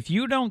 if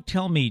you don't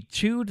tell me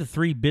 2 to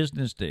 3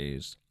 business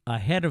days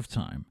ahead of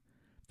time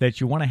that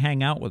you want to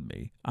hang out with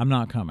me, I'm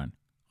not coming.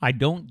 I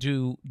don't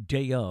do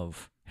day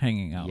of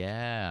hanging out.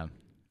 Yeah.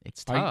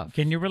 It's tough.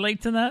 Can you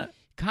relate to that?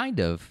 Kind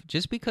of.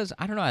 Just because,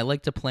 I don't know, I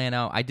like to plan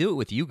out. I do it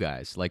with you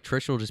guys. Like,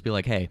 Trish will just be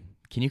like, hey,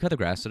 can you cut the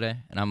grass today?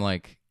 And I'm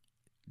like,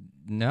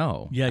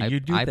 no. Yeah, you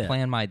do I that.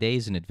 plan my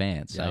days in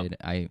advance.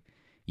 Yeah.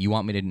 You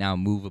want me to now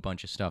move a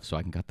bunch of stuff so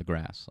I can cut the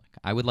grass. Like,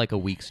 I would like a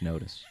week's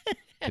notice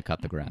to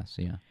cut the grass,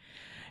 yeah.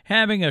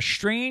 Having a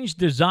strange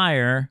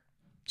desire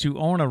to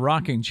own a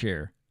rocking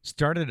chair.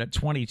 Started at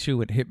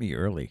 22. It hit me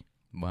early.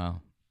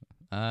 Wow.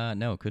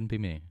 No, it couldn't be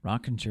me.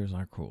 Rocking chairs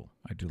are cool.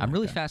 I do. I'm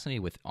really that.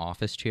 fascinated with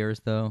office chairs,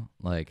 though.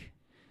 Like,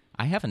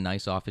 I have a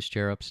nice office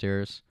chair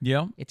upstairs.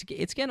 Yeah.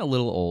 It's getting a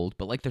little old,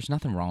 but like, there's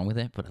nothing wrong with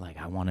it. But like,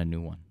 I want a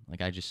new one.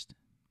 Like, I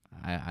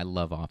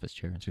love office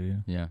chairs. Do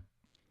you? Yeah.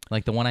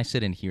 Like, the one I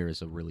sit in here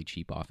is a really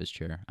cheap office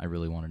chair. I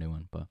really want a new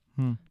one, but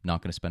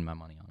not going to spend my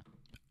money on it.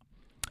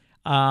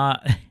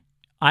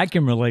 I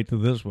can relate to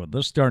this one.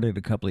 This started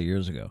a couple of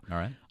years ago. All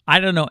right. I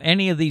don't know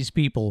any of these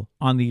people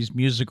on these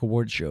music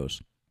award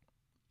shows.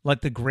 Like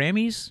the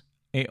Grammys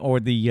or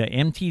the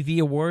MTV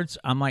Awards,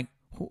 I'm like,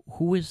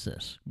 who is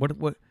this?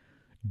 What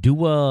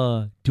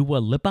Dua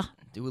Lipa?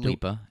 Dua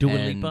Lipa. Dua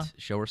and Lipa?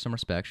 show her some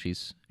respect.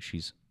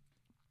 She's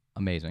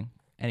amazing.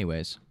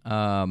 Anyways,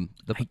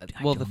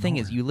 the thing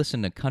is, you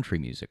listen to country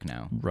music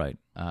now. Right.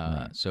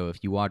 So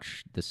if you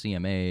watch the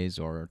CMAs,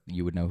 or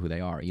you would know who they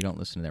are. You don't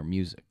listen to their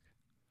music.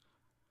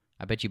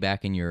 I bet you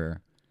back in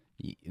your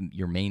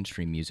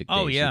mainstream music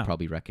days, you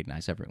probably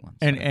recognize everyone.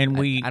 So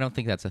I don't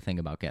think that's a thing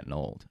about getting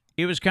old.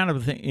 It was kind of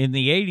a thing in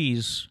the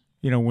 80s,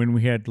 when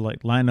we had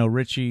like Lionel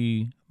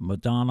Richie,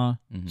 Madonna,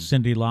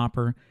 Cyndi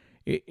Lauper.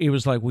 It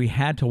was like we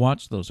had to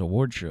watch those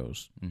award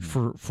shows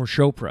for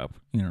show prep,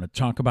 to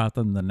talk about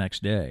them the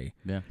next day.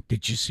 Yeah.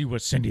 Did you see what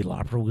Cyndi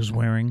Lauper was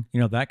wearing?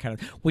 That kind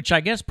of, which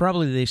I guess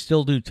probably they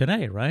still do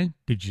today, right?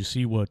 Did you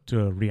see what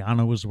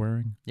Rihanna was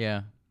wearing?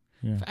 Yeah.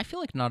 Yeah. I feel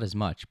like not as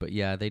much, but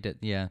yeah, they did.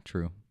 Yeah,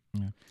 true.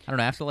 Yeah. I don't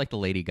know. After like the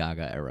Lady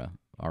Gaga era,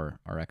 our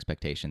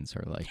expectations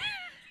are like,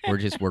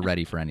 we're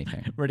ready for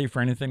anything. Ready for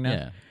anything now?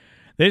 Yeah.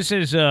 This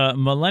is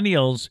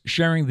millennials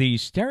sharing the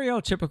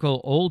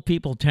stereotypical old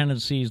people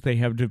tendencies they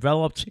have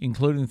developed,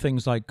 including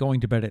things like going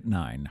to bed at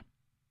 9.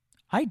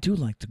 I do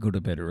like to go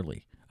to bed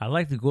early. I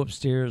like to go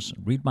upstairs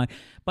and read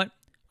but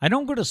I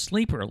don't go to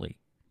sleep early.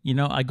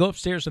 I go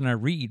upstairs and I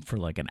read for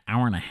like an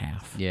hour and a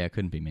half. Yeah, it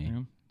couldn't be me.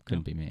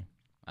 Couldn't be me.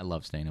 I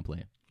love staying up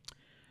late.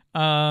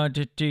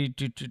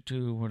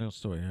 What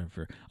else do I have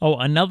here? Oh,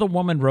 another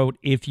woman wrote,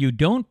 if you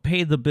don't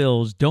pay the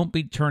bills, don't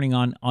be turning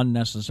on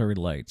unnecessary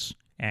lights.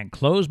 And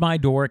close my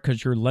door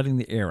because you're letting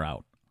the air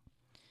out.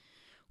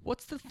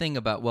 What's the thing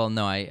about... Well,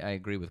 no, I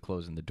agree with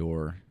closing the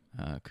door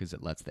because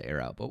it lets the air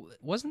out. But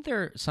wasn't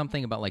there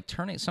something about like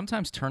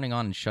sometimes turning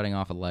on and shutting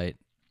off a light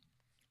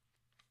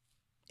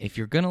if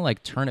you're gonna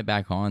like turn it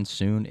back on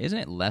soon, isn't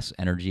it less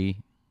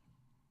energy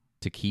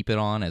to keep it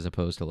on as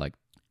opposed to like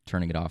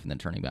turning it off and then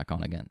turning back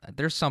on again?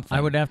 There's something.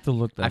 I would have to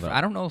look that up.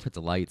 I don't know if it's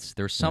lights.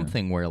 There's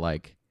something where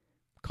like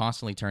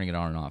constantly turning it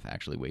on and off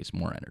actually wastes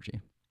more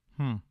energy.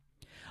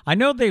 I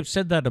know they've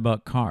said that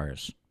about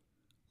cars.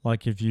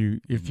 Like if you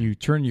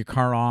turn your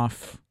car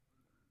off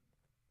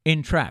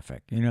in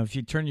traffic, if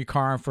you turn your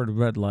car off for the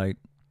red light,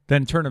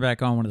 then turn it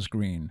back on when it's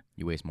green,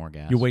 You waste more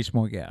gas. you waste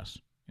more gas.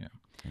 Yeah.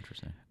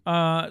 Interesting.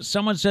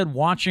 Someone said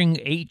watching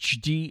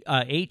HGTV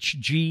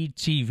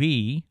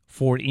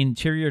for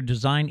interior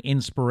design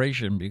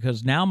inspiration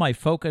because now my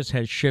focus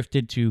has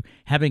shifted to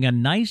having a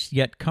nice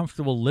yet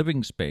comfortable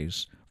living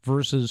space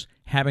versus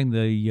having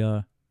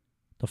the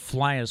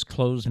flyest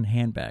clothes and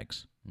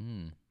handbags.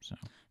 So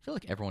I feel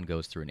like everyone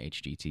goes through an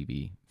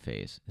HGTV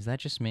phase. Is that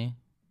just me?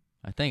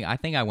 I think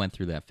I went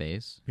through that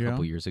phase a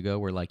couple years ago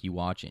where like you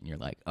watch it and you're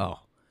like, oh,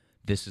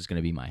 this is going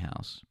to be my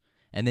house.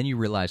 And then you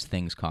realize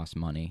things cost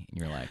money and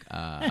you're like,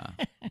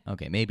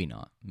 okay, maybe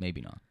not.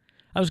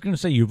 I was going to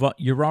say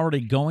you're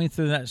already going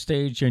through that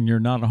stage and you're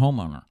not a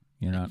homeowner.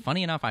 You're not.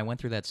 Funny enough, I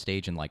went through that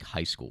stage in like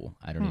high school.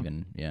 I don't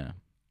even,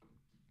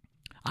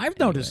 I've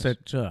noticed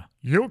that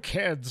you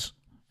kids.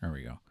 There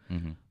we go.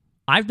 Mm-hmm.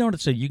 I've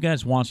noticed that you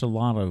guys watch a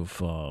lot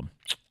of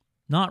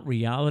not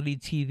reality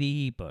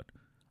TV, but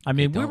I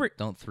mean,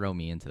 don't throw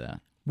me into that.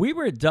 We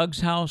were at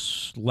Doug's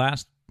house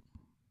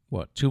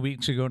 2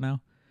 weeks ago now,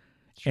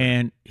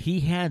 and he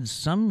had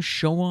some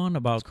show on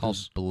about it's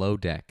called Below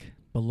Deck.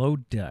 Below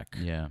Deck.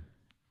 Yeah.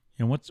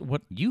 And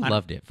what you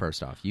loved it?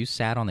 First off, you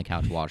sat on the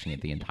couch watching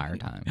it the entire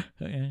time.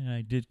 Yeah,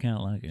 I did kind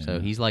of like it. So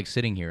he's like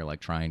sitting here,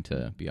 like trying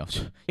to be off.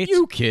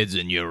 You kids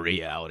and your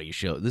reality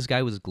show. This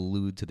guy was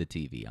glued to the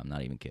TV. I'm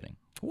not even kidding.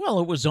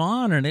 Well, it was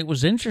on and it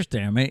was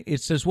interesting. I mean,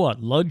 it says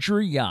what?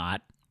 Luxury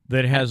yacht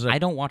that has I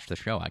don't watch the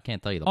show. I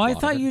can't tell you the plot. I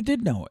thought of it. you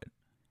did know it.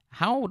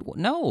 How?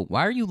 No.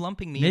 Why are you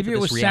lumping me Maybe into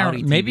it was this Sarah.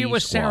 reality Maybe TV it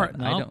was squad? Sarah.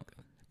 No. I don't.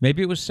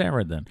 Maybe it was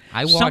Sarah then.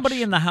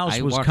 Somebody in the house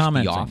I was watched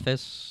commenting. The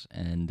Office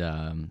and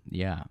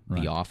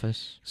The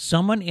Office.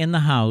 Someone in the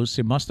house,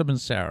 it must have been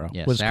Sarah,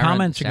 was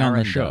commenting on the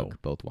and show.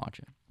 Doug both watch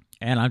it.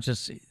 And I'm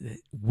just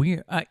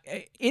weird.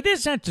 It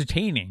is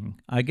entertaining.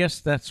 I guess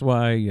that's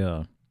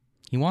why.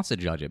 He wants to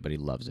judge it, but he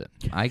loves it.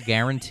 I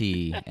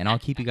guarantee, and I'll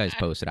keep you guys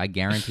posted. I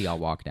guarantee I'll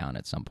walk down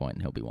at some point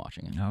and he'll be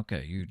watching it.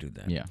 Okay, you do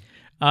that. Yeah.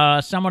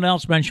 Someone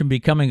else mentioned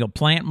becoming a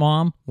plant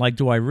mom. Like,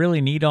 do I really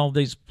need all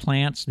these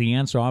plants? The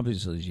answer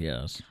obviously is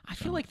yes. I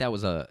feel like that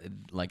was the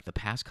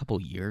past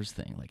couple years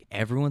thing. Like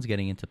everyone's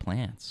getting into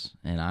plants,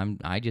 and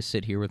I just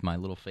sit here with my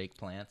little fake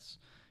plants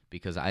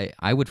because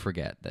I would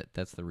forget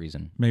that's the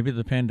reason. Maybe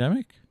the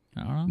pandemic.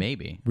 I don't know.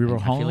 Maybe we were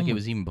I home. feel like it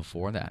was even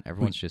before that.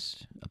 Everyone's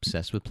just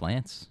obsessed with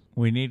plants.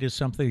 We needed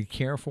something to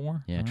care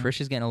for. Yeah, Trish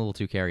is getting a little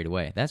too carried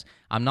away.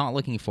 I'm not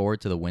looking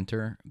forward to the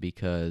winter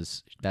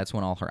because that's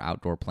when all her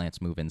outdoor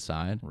plants move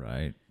inside.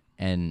 Right.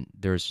 And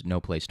there's no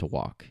place to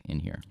walk in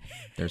here.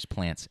 There's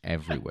plants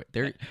everywhere.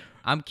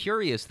 I'm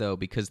curious, though,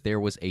 because there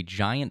was a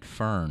giant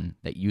fern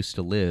that used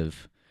to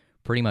live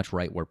pretty much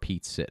right where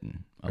Pete's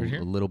sitting, a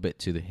little bit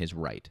to his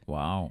right.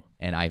 Wow.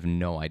 And I have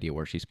no idea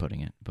where she's putting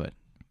it, but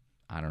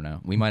I don't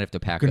know. We might have to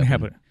pack up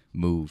and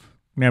move.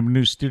 I'm going to have a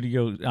new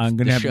studio. I'm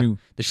going to have a new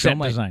set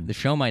design. The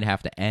show might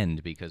have to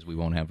end because we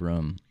won't have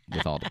room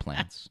with all the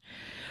plants.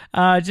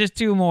 Just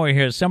two more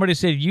here. Somebody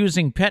said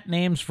using pet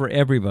names for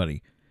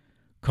everybody.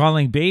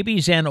 Calling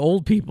babies and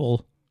old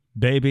people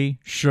baby,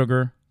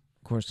 sugar.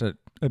 Of course,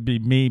 that'd be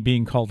me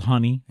being called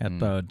honey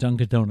at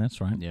Dunkin'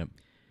 Donuts, right? Yep.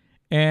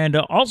 And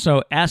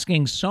also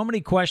asking so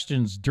many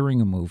questions during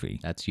a movie.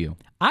 That's you.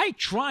 I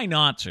try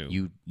not to.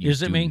 You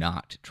Is it do me?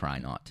 not try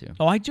not to.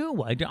 Oh, I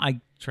do.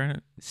 I try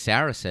to.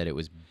 Sarah said it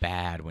was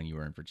bad when you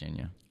were in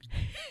Virginia.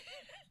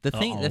 The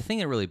thing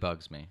that really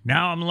bugs me.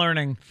 Now I'm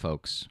learning.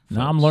 Folks.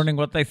 Now I'm learning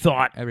what they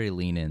thought. Everybody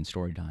lean in,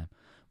 story time.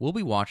 We'll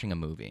be watching a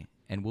movie,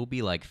 and we'll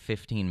be like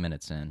 15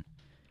 minutes in,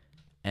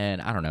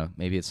 and I don't know,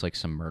 maybe it's like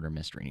some murder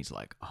mystery, and he's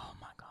like, oh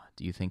my God,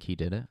 do you think he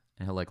did it?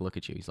 And he'll like look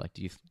at you. He's like,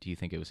 do you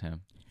think it was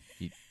him?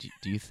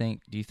 Do you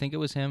think it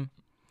was him?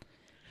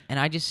 And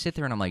I just sit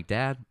there and I'm like,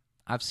 Dad,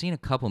 I've seen a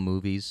couple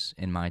movies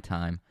in my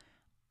time.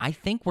 I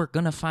think we're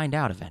gonna find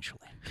out eventually.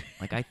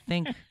 Like I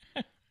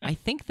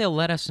think they'll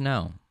let us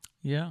know.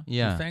 Yeah.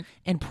 Yeah. You think?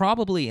 And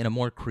probably in a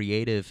more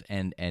creative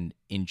and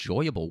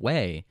enjoyable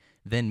way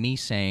than me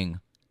saying,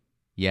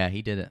 yeah,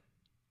 he did it.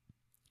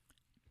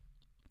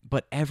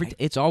 But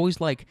it's always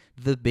like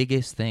the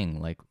biggest thing.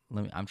 Like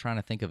I'm trying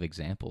to think of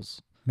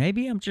examples.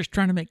 Maybe I'm just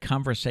trying to make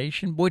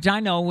conversation, which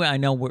I know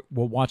we're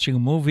watching a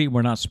movie.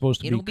 We're not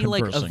supposed to It'll be be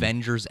like conversing.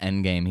 Avengers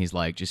Endgame. He's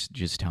like,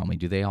 just tell me.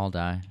 Do they all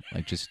die?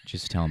 Like,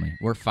 just tell me.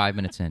 We're 5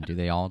 minutes in. Do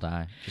they all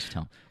die? Just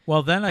tell me.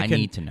 Well, then I can.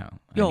 need to know.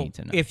 I need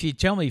to know. If you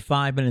tell me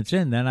 5 minutes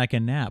in, then I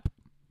can nap.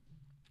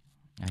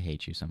 I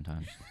hate you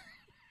sometimes.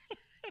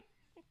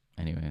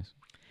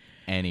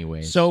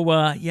 Anyways.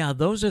 So, yeah,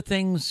 those are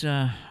things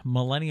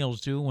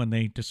millennials do when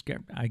they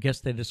discover. I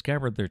guess they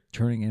discovered they're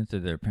turning into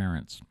their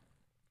parents.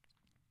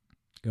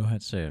 Go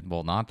ahead, say it.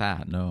 Well, not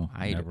that. No,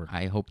 I never.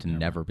 hope to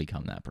never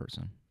become that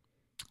person.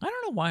 I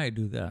don't know know why I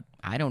do that.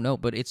 I don't know,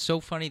 but it's so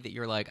funny that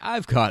you're like,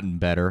 I've gotten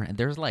better. And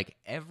there's like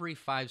every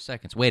 5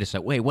 seconds. Wait a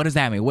sec. Wait, what does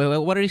that mean? Wait,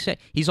 what did he say?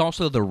 He's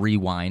also the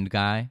rewind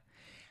guy.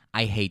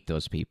 I hate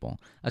those people,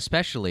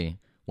 especially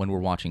when we're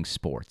watching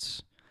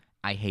sports.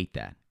 I hate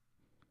that.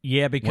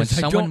 Yeah, because When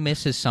I someone don't...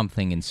 misses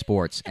something in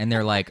sports and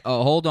they're like,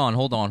 oh, hold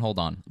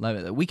on.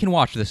 We can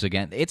watch this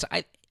again.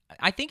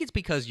 I think it's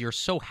because you're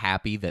so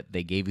happy that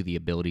they gave you the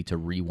ability to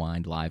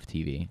rewind live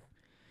TV.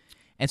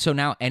 And so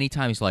now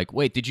anytime he's like,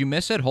 wait, did you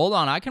miss it? Hold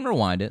on, I can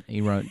rewind it. And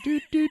he wrote,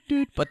 doot, doot,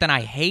 doot. But then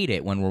I hate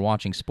it when we're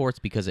watching sports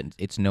because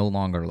it's no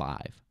longer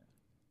live.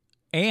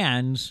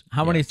 And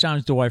how many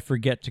times do I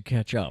forget to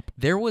catch up?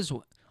 There was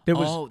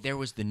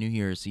the New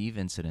Year's Eve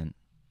incident.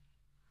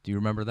 Do you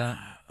remember that?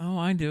 Oh,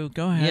 I do.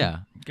 Go ahead. Yeah.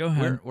 Go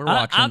ahead. We're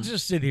watching. I'll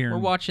just sit here. We're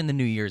watching the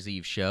New Year's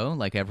Eve show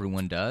like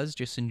everyone does,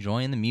 just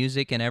enjoying the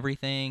music and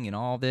everything and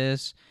all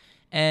this.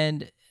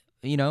 And,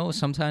 you know,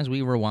 sometimes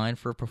we rewind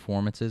for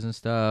performances and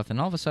stuff. And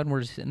all of a sudden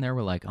we're just sitting there.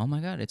 We're like, oh, my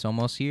God, it's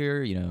almost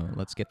here. You know,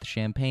 let's get the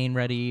champagne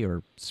ready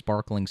or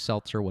sparkling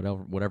seltzer,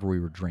 whatever we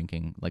were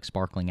drinking, like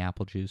sparkling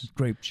apple juice.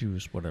 Grape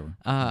juice, whatever.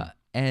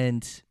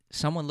 And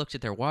someone looked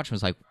at their watch and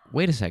was like,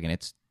 wait a second,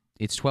 it's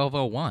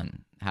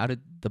 12:01. How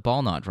did the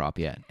ball not drop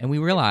yet? And we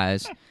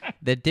realized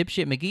that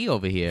dipshit McGee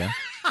over here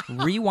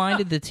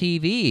rewinded the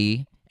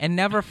TV and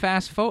never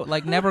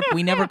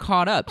we never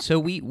caught up.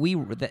 So you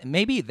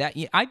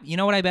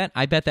know what I bet?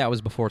 I bet that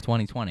was before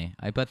 2020.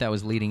 I bet that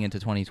was leading into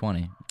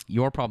 2020.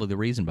 You're probably the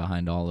reason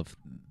behind all of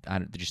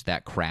just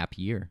that crap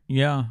year.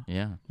 Yeah.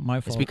 Yeah.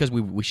 My fault. It's because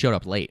we showed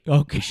up late.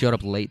 Okay. We showed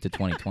up late to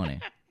 2020.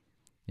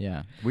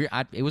 Yeah,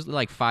 it was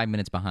like 5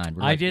 minutes behind.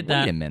 We're I like, did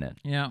that. Wait a minute.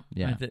 Yeah.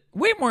 Yeah.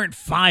 We weren't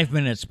 5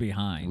 minutes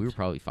behind. We were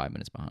probably 5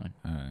 minutes behind.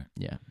 All right.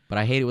 Yeah, but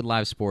I hate it with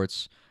live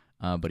sports.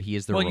 But he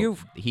is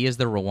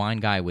the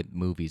rewind guy with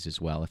movies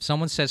as well. If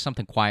someone says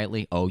something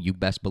quietly, oh, you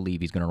best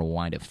believe he's going to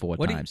rewind it 4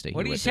 times to hear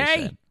what did he they say?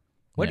 said.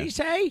 What did he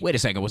say? Wait a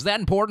second, was that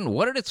important?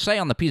 What did it say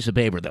on the piece of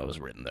paper that was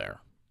written there?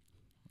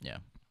 Yeah.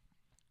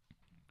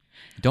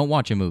 Don't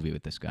watch a movie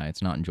with this guy.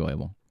 It's not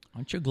enjoyable.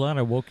 Aren't you glad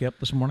I woke you up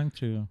this morning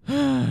to...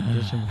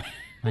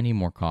 I need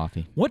more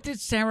coffee. What did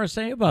Sarah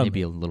say about Maybe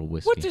me? a little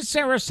whiskey. What did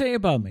Sarah say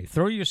about me?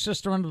 Throw your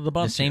sister under the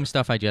bus. The same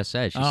stuff I just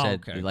said. She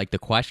said, okay. like, the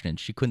questions.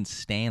 She couldn't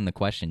stand the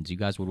questions. You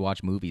guys would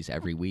watch movies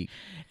every week.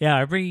 Yeah,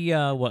 every,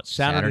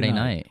 Saturday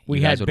night. You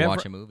guys would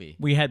watch a movie.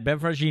 We had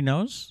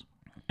Beveraginos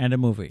and a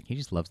movie. He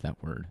just loves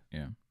that word.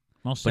 Yeah.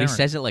 Well, But he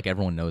says it like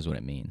everyone knows what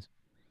it means.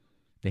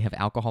 They have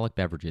alcoholic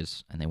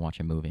beverages, and they watch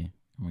a movie.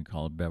 We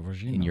call it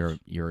Beveraginos. And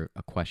you're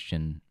a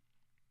question,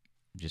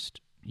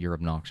 you're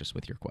obnoxious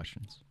with your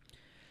questions.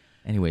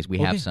 Anyways, we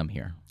have some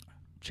here.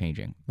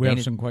 Changing. We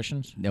have some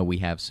questions? No, we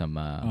have some.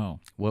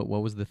 What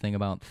was the thing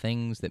about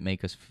things that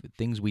make us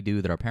things we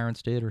do that our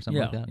parents did or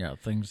something like that? Yeah,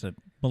 things that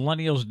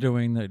millennials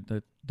doing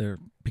that they're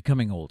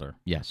becoming older.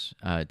 Yes.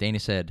 Dana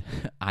said,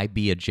 "I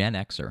be a Gen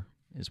Xer."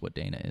 Is what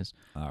Dana is.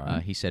 All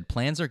right. He said,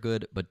 "Plans are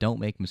good, but don't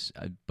make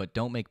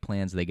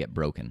plans; they get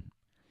broken."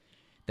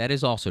 That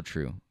is also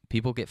true.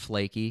 People get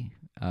flaky,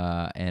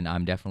 and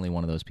I'm definitely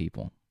one of those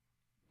people.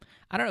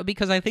 I don't know,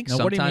 because I think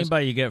sometimes... What do you mean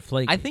by you get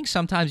flaky? I think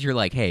sometimes you're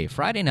like, hey,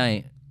 Friday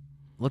night,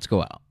 let's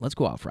go out. Let's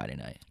go out Friday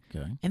night.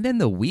 Okay. And then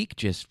the week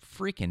just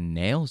freaking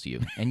nails you.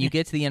 And you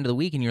get to the end of the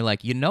week and you're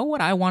like, you know what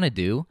I want to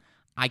do?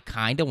 I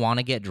kind of want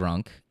to get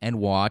drunk and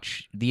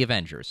watch The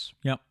Avengers.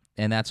 Yep.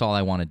 And that's all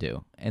I want to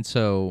do. And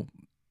so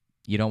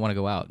you don't want to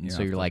go out. And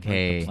so you're like,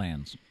 hey...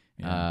 plans.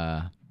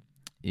 Yeah.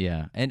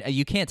 And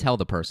you can't tell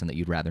the person that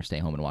you'd rather stay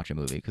home and watch a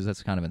movie because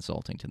that's kind of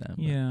insulting to them.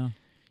 Yeah.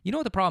 You know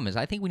what the problem is?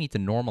 I think we need to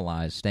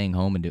normalize staying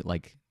home and do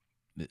like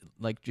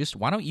just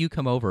why don't you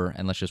come over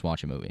and let's just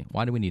watch a movie?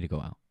 Why do we need to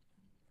go out?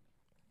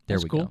 There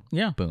That's we cool. go.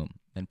 Yeah. Boom.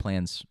 And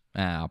plans.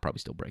 I'll probably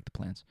still break the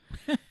plans.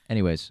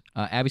 Anyways,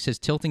 Abby says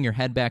tilting your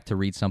head back to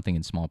read something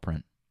in small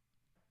print.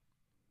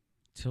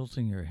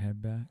 Tilting your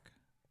head back?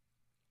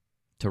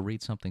 To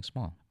read something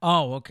small.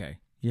 Oh, okay.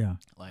 Yeah.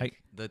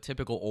 Like the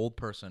typical old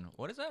person.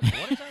 What is that?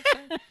 What does that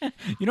say?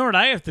 You know what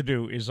I have to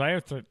do is I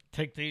have to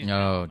take these.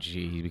 Oh,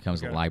 gee. He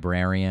becomes a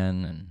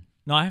librarian. And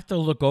No, I have to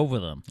look over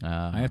them.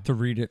 I have to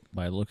read it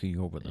by looking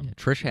over them. Yeah,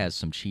 Trish has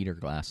some cheater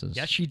glasses.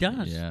 Yeah, she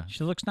does. Yeah.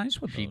 She looks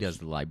nice with She those. does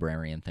the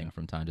librarian thing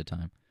from time to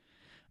time.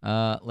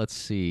 Let's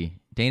see.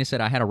 Dana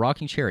said, I had a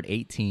rocking chair at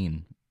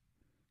 18.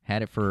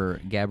 Had it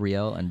for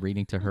Gabrielle and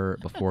reading to her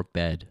before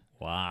bed.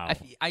 Wow.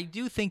 I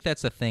do think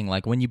that's a thing.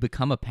 Like, when you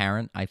become a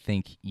parent, I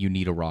think you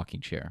need a rocking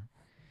chair.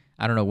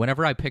 I don't know.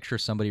 Whenever I picture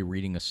somebody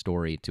reading a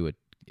story to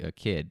a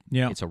kid,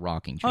 it's a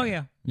rocking chair. Oh,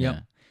 yeah. Yeah.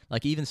 Yep.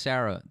 Like, even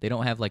Sarah, they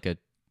don't have like a...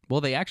 Well,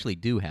 they actually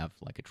do have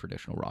like a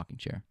traditional rocking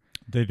chair.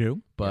 They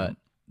do? But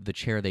the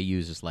chair they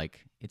use is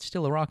like... It's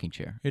still a rocking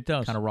chair. It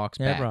does. Kind of rocks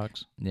Yeah, back. it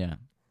rocks. Yeah.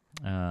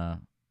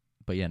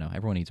 But yeah, no,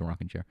 everyone needs a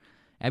rocking chair.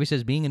 Abby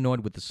says, being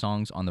annoyed with the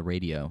songs on the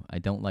radio. I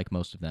don't like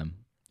most of them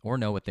or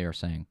know what they are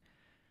saying.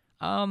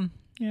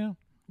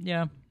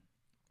 Yeah,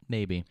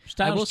 maybe.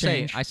 Styles I will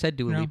change. say, I said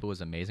Dua Lipa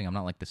was amazing. I'm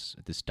not like this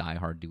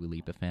diehard Dua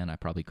Lipa fan. I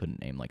probably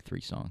couldn't name like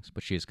 3 songs,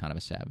 but she is kind of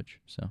a savage.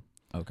 So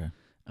Okay.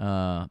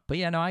 but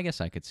yeah, no, I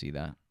guess I could see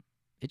that.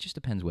 It just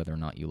depends whether or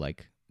not you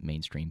like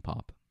mainstream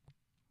pop.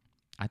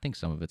 I think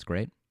some of it's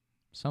great.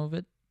 Some of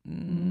it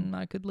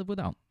I could live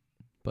without.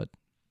 But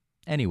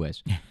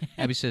anyways,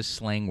 Abby says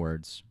slang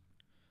words.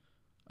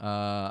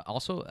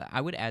 Also,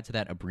 I would add to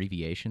that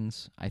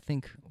abbreviations. I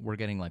think we're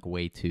getting like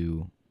way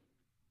too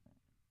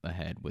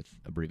ahead with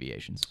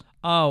abbreviations.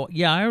 Oh,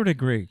 yeah, I would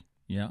agree.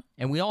 Yeah.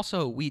 And we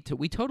also we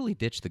totally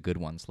ditched the good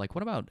ones. Like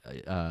what about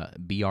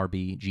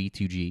BRB,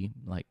 G2G,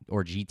 like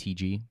or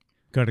GTG?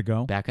 Gotta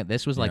go.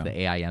 This was like Yeah. the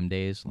AIM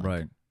days, like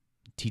Right.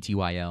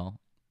 TTYL,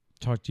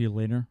 Talk to you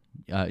later.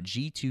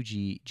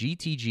 G2G,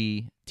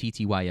 GTG,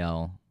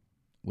 TTYL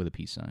with a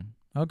peace sign.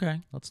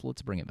 Okay. Let's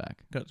bring it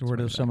back. Got Let's rid bring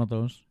of it some back. of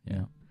those.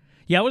 Yeah.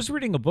 Yeah, I was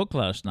reading a book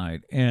last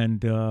night,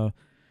 and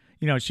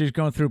she was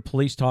going through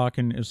police talk,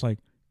 and it's like,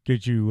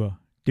 did you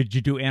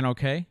do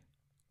N-OK?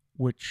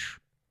 Which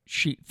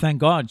she, thank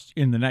God,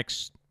 in the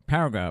next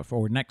paragraph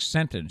or next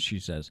sentence, she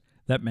says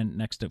that meant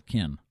next of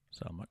kin.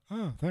 So I'm like,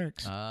 oh,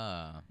 thanks.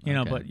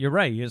 Okay. But you're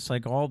right. It's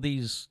like all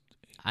these.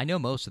 I know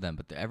most of them,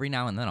 but every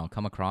now and then I'll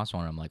come across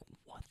one. And I'm like,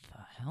 what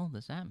the hell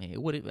does that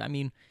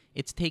mean?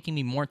 It's taking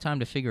me more time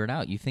to figure it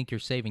out. You think you're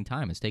saving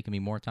time? It's taking me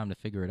more time to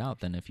figure it out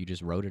than if you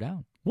just wrote it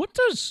out. What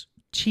does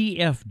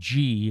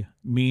TFG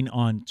mean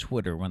on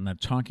Twitter when they're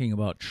talking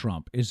about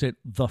Trump? Is it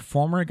the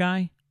former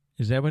guy?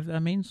 Is that what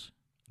that means?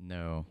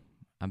 No,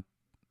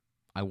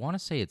 I want to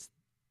say it's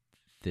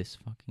this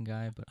fucking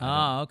guy, but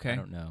Okay. I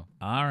don't know.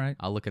 All right.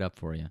 I'll look it up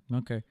for you.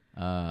 Okay.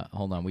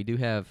 Hold on. We do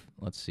have.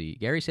 Let's see.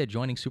 Gary said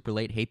joining super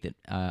late. Hate that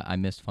I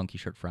missed Funky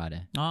Shirt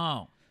Friday.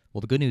 Oh.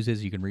 Well, the good news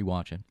is you can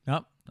rewatch it.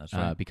 Yep. That's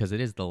right. Because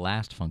it is the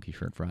last Funky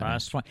Shirt Friday.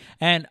 That's fine.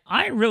 And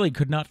I really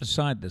could not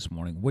decide this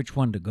morning which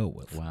one to go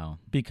with. Wow.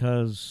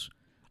 Because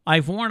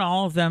I've worn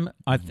all of them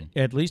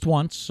at least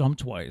once, some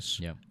twice.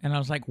 Yep. And I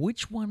was like,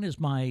 which one is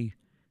my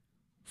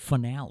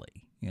finale?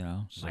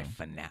 So My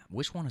finale.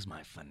 Which one is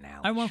my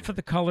finale? I went for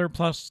the color,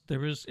 plus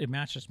it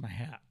matches my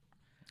hat.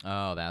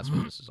 Oh, that's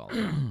what this is all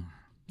about.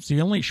 It's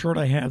the only shirt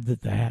I have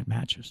that the hat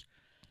matches.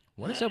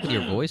 What is up with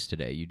your voice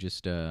today? You're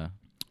just out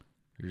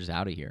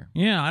of here.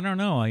 Yeah, I don't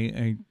know.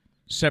 I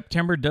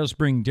September does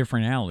bring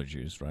different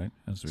allergies, right?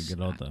 As we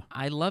get all the.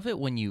 I love it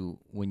when you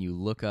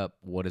look up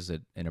what does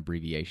an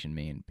abbreviation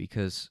mean,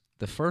 because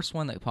the first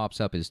one that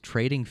pops up is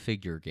trading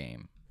figure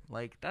game.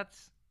 Like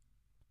that's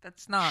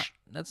not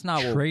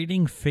what,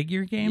 Trading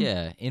figure game?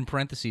 yeah. In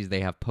parentheses they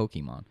have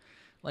Pokemon.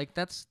 Like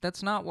that's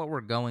not what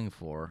we're going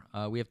for.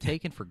 We have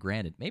taken for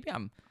granted. Maybe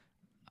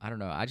I don't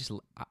know.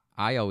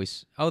 I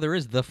always there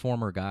is the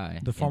former guy.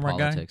 The former in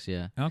guy? politics,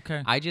 yeah.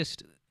 Okay.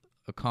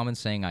 A common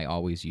saying I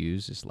always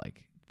use is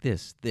like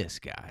this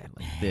guy,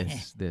 like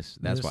this. That's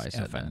This why I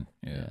said effing,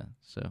 that. yeah.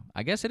 So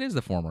I guess it is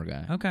the former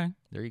guy. Okay.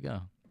 There you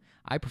go.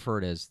 I prefer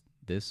it as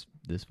this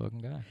fucking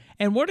guy.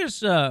 And what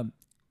does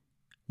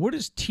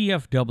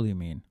TFW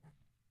mean?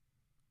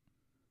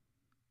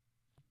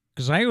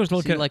 Because I always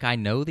look See, at like I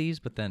know these,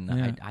 but then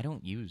Yeah. I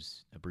don't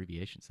use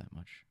abbreviations that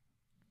much.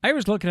 I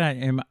was looking at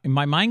it, and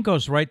my mind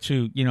goes right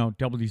to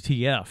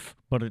WTF,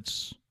 but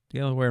it's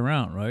the other way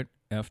around, right?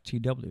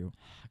 FTW.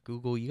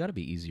 Google, you got to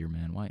be easier,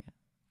 man. Why?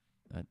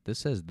 This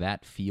says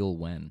that feel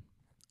when.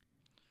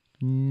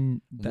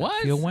 That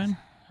What? Feel when?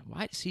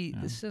 Why? See,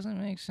 this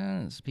doesn't make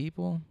sense,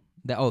 people.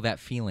 That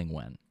feeling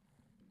when.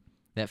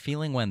 That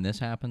feeling when this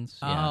happens.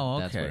 Yeah, Oh,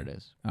 that's what okay. it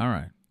is. All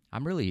right.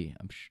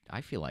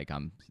 I feel like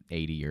I'm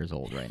 80 years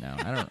old right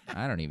now.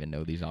 I don't even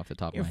know these off the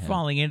top You're of my head.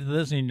 falling into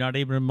this, and you're not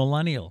even a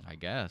millennial. I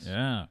guess.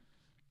 Yeah.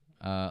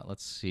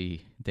 Let's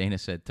see. Dana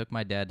said, took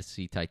my dad to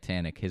see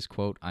Titanic. His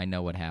quote, I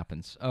know what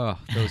happens. Oh,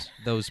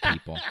 those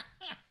people.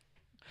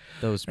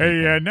 Those people.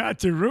 Hey, not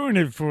to ruin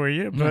it for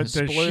you, but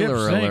the ship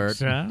Spoiler alert.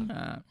 sinks,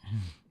 huh?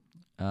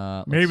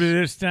 Let's- Maybe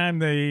this time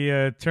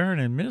they turn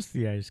and miss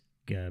the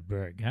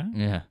iceberg, huh?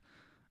 Yeah.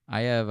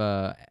 I have,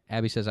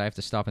 Abby says, I have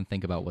to stop and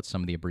think about what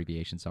some of the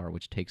abbreviations are,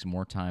 which takes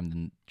more time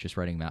than just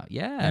writing them out.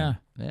 Yeah,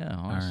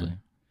 honestly.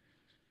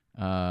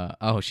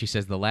 She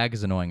says, the lag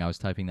is annoying. I was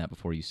typing that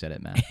before you said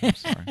it, Matt. I'm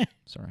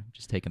sorry.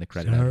 Just taking the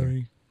credit out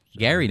here.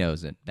 Gary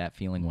knows it. That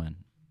feeling when.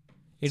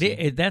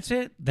 That's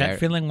it? That Gary-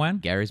 feeling when?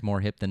 Gary's more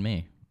hip than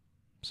me.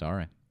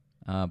 Sorry.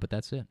 But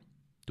that's it.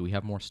 Do we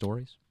have more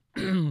stories?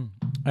 I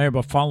have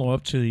a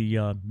follow-up to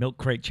the milk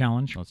crate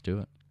challenge. Let's do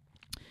it.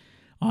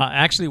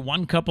 Actually,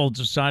 one couple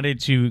decided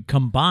to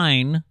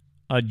combine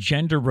a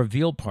gender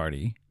reveal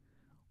party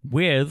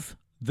with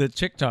the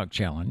TikTok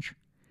challenge,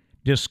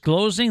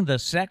 disclosing the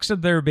sex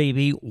of their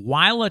baby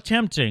while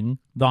attempting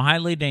the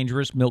highly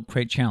dangerous milk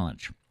crate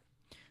challenge.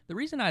 The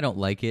reason I don't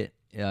like it,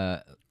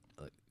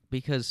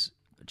 because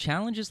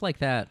challenges like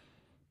that,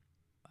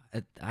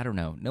 I don't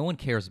know. No one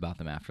cares about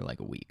them after like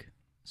a week.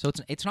 So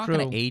it's not going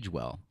True. to age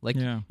well. Like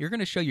Yeah. you're going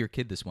to show your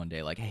kid this one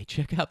day, like, hey,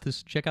 check out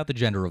the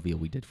gender reveal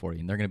we did for you,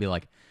 and they're going to be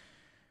like,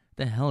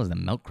 the hell is the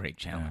milk crate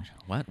challenge?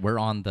 What? We're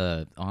on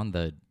the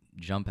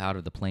jump out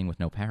of the plane with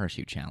no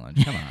parachute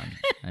challenge. Come on.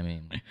 I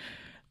mean,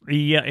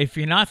 If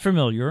you're not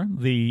familiar,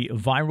 the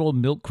viral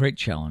milk crate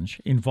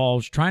challenge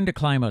involves trying to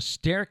climb a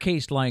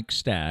staircase-like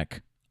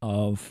stack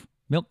of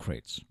milk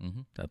crates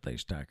that they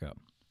stack up.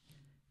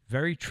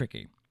 Very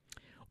tricky.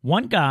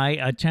 One guy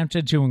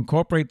attempted to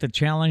incorporate the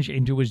challenge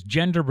into his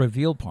gender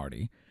reveal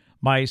party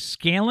by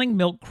scaling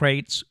milk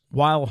crates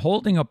while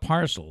holding a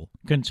parcel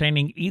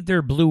containing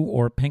either blue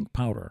or pink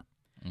powder.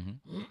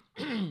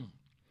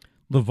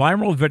 The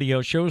viral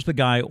video shows the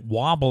guy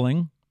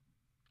wobbling,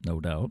 no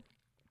doubt,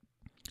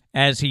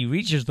 as he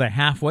reaches the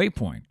halfway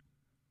point,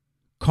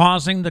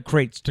 causing the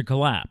crates to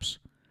collapse.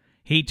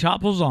 He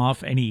topples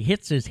off and he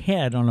hits his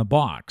head on a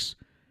box.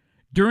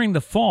 During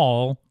the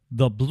fall,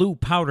 the blue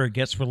powder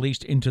gets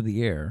released into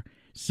the air,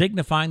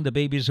 signifying the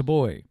baby's a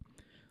boy.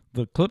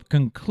 The clip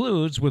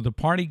concludes with the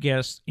party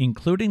guests,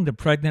 including the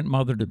pregnant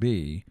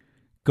mother-to-be,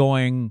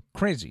 going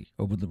crazy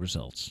over the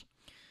results.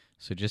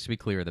 So just to be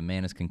clear, the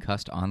man is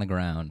concussed on the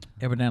ground,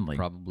 Evidently.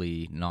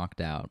 probably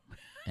knocked out,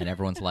 and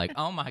everyone's like,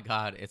 "Oh my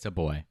God, it's a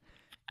boy."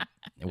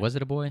 Was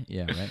it a boy?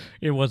 Yeah, right.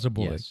 It was a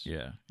boy. Yes.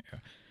 Yeah.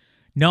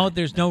 No,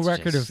 there's no That's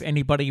record just- of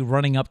anybody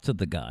running up to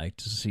the guy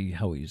to see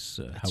how he's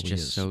how It's he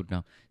just is. so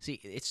no. See,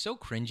 it's so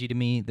cringy to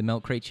me, the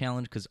milk crate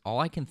challenge, because all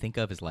I can think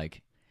of is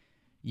like,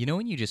 you know,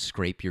 when you just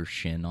scrape your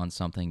shin on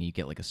something, you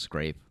get like a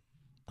scrape.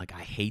 Like I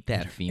hate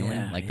that feeling.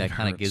 Yeah, like it that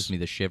kind of hurts. gives me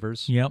the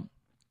shivers. Yep.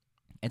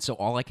 And so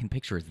all I can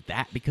picture is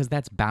that, because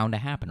that's bound to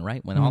happen,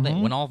 right? When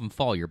all of them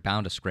fall, you're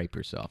bound to scrape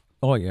yourself,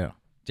 Oh yeah,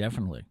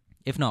 definitely.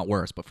 if not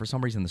worse. But for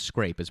some reason, the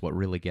scrape is what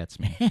really gets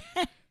me.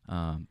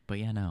 But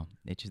yeah, no,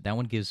 it just that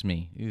one gives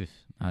me.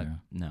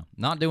 No,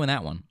 not doing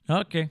that one.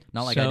 Okay.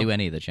 Not like so, I do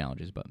any of the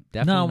challenges, but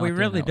definitely. No, not we doing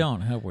really that one.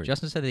 don't, have we?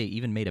 Justin said they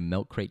even made a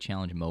milk crate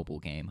challenge mobile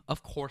game.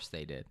 Of course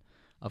they did.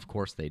 Of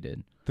course they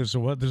did. There's a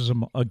what? There's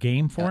a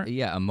game for it.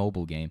 Yeah, a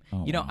mobile game.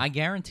 Oh, you know, wow. I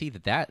guarantee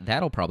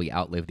that'll probably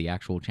outlive the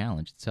actual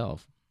challenge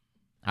itself.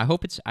 I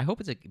hope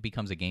it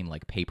becomes a game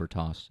like Paper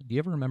Toss. Do you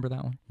ever remember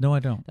that one? No, I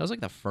don't. That was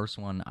like the first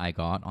one I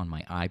got on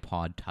my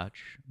iPod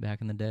Touch back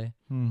in the day.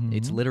 Mm-hmm.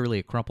 It's literally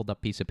a crumpled up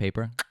piece of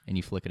paper, and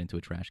you flick it into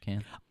a trash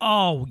can.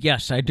 Oh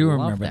yes, I do Love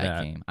remember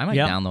that game. I might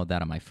Yep. download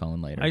that on my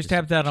phone later. I used to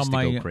have that on just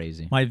my to go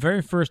crazy. my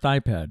very first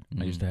iPad.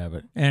 I used to have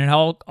it, and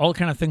all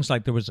kind of things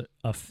like there would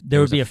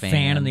was be a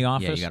fan in the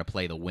office. Yeah, you got to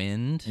play the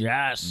wind.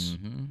 Yes.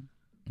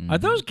 Mm-hmm. Are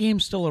those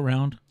games still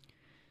around?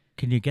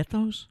 Can you get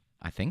those?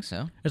 I think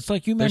so. It's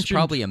like you There's mentioned.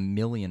 probably a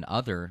million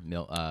other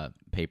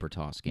Paper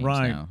Toss games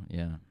Right. now.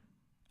 Yeah.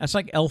 That's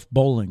like Elf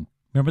Bowling.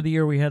 Remember the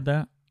year we had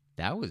that?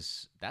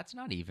 That's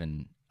not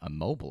even a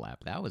mobile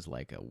app. That was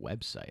like a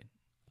website.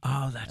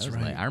 Oh, that's That was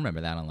right. like- I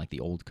remember that on like the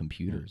old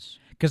computers.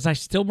 Because I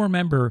still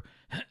remember.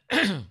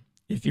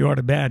 If you had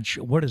a bad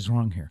what is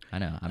wrong here? I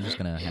know. I'm just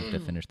gonna have to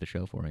finish the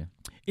show for you.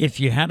 If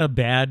you had a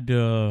bad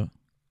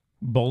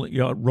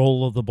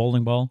roll of the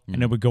bowling ball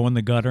and it would go in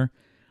the gutter,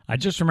 I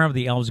just remember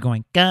the elves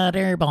going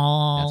gutter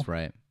ball. That's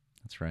right.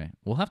 That's right.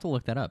 We'll have to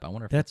look that up. I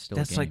wonder if that's still a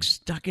That's game. like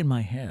stuck in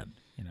my head.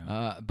 You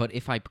know. But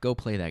if I go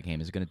play that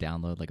game, is it going to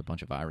download like a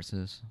bunch of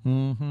viruses?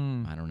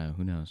 Mm-hmm. I don't know.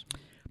 Who knows?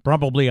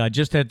 Probably. I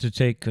just had to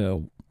take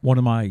one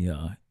of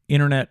my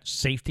internet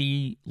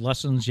safety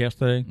lessons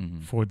yesterday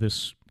for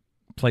this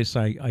place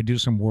I do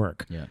some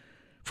work. Yeah.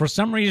 For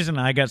some reason,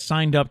 I got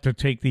signed up to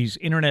take these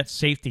internet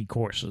safety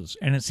courses,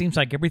 and it seems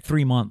like every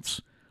 3 months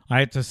I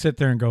had to sit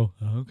there and go,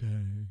 okay,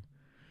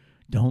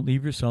 don't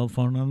leave your cell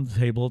phone on the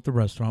table at the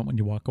restaurant when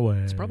you walk away.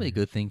 It's probably a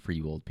good thing for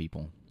you old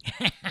people.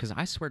 Because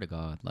I swear to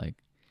God, like,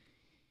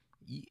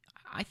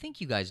 I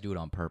think you guys do it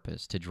on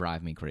purpose to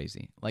drive me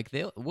crazy. Like,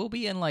 we'll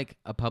be in, like,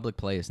 a public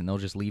place, and they'll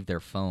just leave their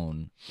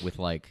phone with,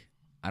 like,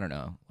 I don't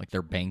know, like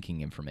their banking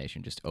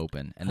information just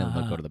open, and then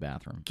they'll go to the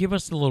bathroom. Give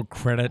us a little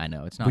credit. I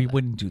know, it's not. We that,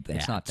 wouldn't do that.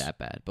 It's not that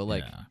bad. But,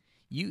 like,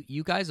 Yeah.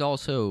 you guys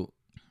also,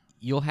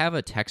 you'll have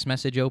a text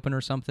message open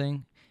or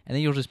something, and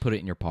then you'll just put it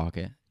in your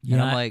pocket. Yeah,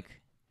 And I'm like...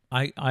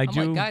 I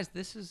do. like, guys,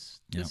 this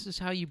is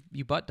how you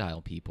butt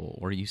dial people,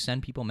 or you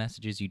send people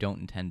messages you don't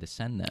intend to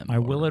send them. I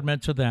will or-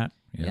 admit to that.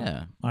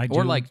 Yeah. I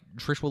Or do. like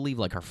Trish will leave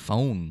like her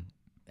phone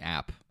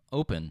app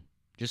open,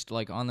 just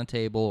like on the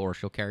table, or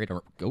she'll carry it.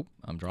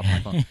 I'm dropping my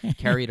phone.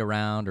 Carry it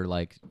around, or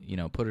like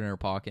put it in her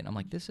pocket. And I'm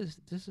like, this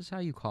is how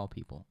you call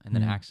people, and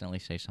then accidentally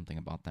say something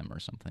about them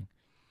or something.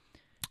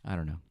 I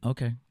don't know.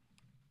 Okay.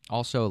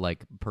 Also,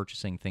 like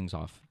purchasing things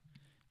off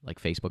like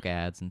Facebook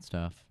ads and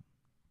stuff.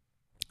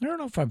 I don't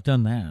know if I've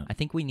done that. I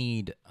think we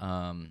need.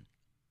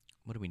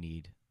 What do we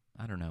need?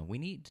 I don't know.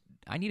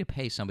 I need to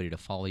pay somebody to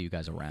follow you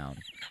guys around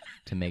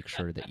to make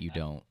sure that you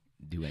don't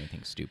do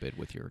anything stupid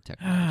with your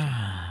technology.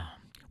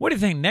 What do you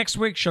think? Next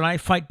week, should I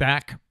fight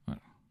back?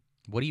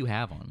 What do you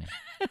have on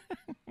me?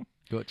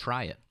 Go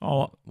try it.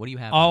 Oh, What do you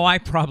have? oh, on I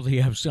probably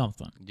have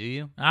something. me? Do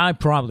you? I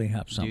probably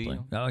have Do something.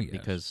 you? Oh, yes.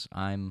 Because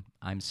I'm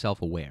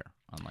self-aware,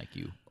 unlike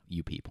you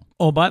people.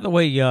 Oh, by the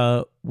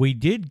way, we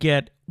did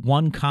get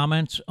one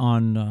comment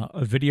on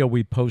a video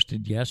we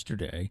posted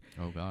yesterday,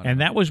 Oh God! and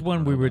that was I when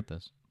don't we know were. about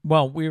this.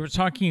 Well, we were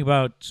talking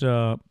about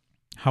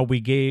how we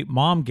gave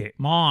mom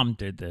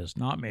did this,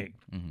 not me.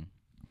 Mhm.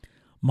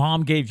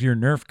 Mom gave your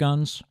Nerf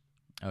guns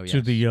Oh yes.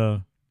 to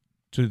the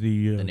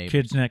neighbors.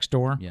 kids next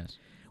door. Yes.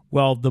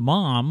 Well, the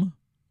mom,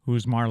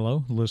 who's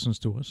Marlo, who listens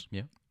to us,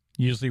 Yeah.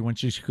 usually when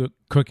she's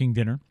cooking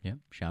dinner, Yeah.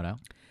 Shout out.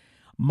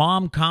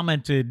 Mom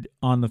commented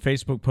on the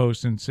Facebook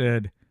post and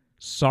said,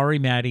 "Sorry,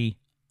 Maddie,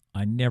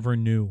 I never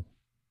knew.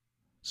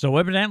 So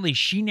evidently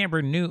she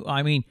never knew.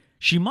 I mean,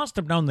 she must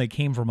have known they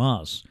came from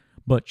us,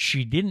 but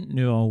she didn't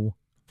know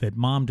that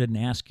Mom didn't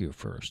ask you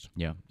first.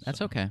 Yeah,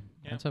 that's okay.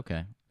 Yeah. That's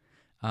okay.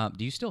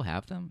 Do you still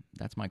have them?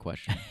 That's my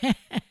question.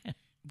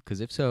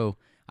 Because if so,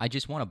 I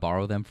just want to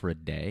borrow them for a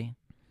day,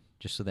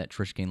 just so that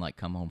Trish can like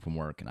come home from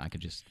work and I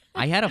could just.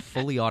 I had a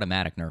fully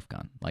automatic Nerf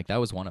gun. Like that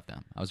was one of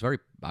them. I was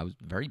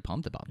very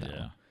pumped about that. Yeah,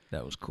 one.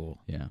 that was cool.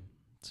 Yeah.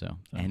 So,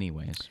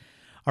 anyways,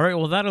 all right.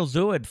 Well, that'll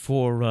do it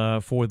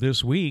for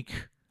this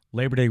week.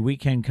 Labor Day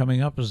weekend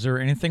coming up. Is there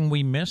anything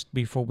we missed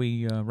before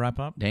we wrap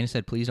up? Dana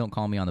said, "Please don't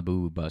call me on the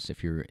boo boo bus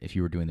if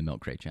you were doing the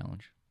milk crate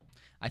challenge."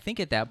 I think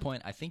at that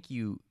point,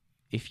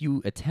 if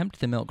you attempt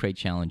the milk crate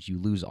challenge, you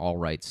lose all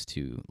rights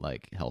to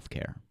like health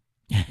care.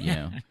 You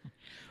know,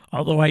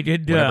 Although I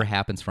did, whatever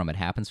happens from it.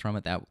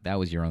 That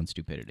was your own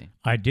stupidity.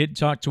 I did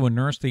talk to a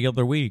nurse the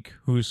other week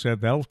who said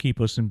that'll keep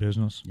us in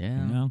business.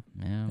 Yeah, you know?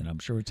 yeah. And I'm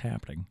sure it's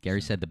happening.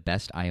 Gary said the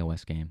best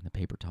iOS game, the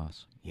paper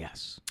toss.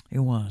 Yes, It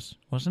was,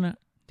 wasn't it?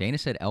 Dana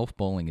said Elf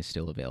Bowling is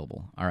still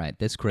available. All right,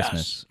 this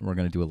Christmas we're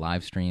going to do a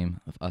live stream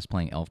of us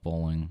playing Elf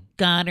Bowling.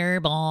 Gutter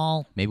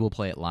ball. Maybe we'll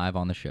play it live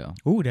on the show.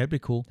 Ooh, that'd be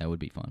cool. That would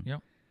be fun.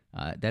 Yep.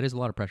 That is a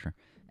lot of pressure.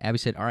 Abby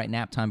said, all right,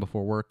 nap time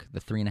before work. The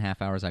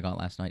 3.5 hours I got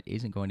last night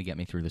isn't going to get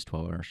me through this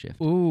 12-hour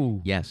shift.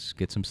 Ooh. Yes,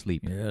 get some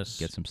sleep. Yes.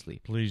 Get some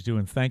sleep. Please do,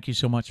 and thank you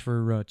so much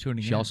for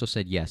tuning in. She also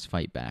said, yes,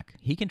 fight back.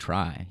 He can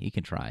try. He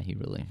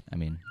really, I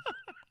mean,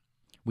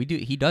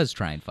 he does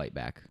try and fight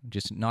back.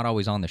 Just not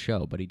always on the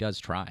show, but he does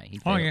try.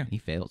 Yeah. He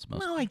fails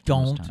most No, I most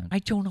don't. times. I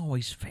don't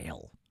always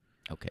fail.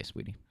 Okay,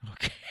 sweetie.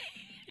 Okay.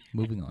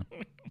 Moving on.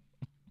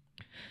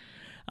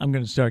 I'm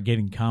going to start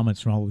getting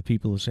comments from all the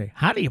people who say,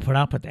 how do you put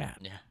up with that?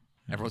 Yeah.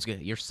 Everyone's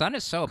good. Your son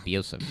is so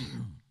abusive.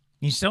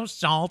 He's so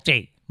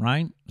salty,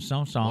 right?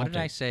 So salty. What did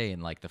I say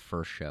in like the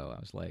first show? I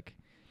was like,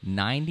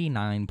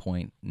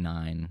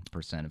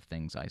 99.9% of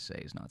things I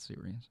say is not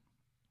serious.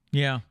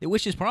 Yeah.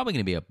 Which is probably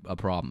going to be a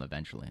problem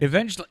eventually.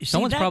 Eventually.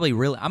 Someone's probably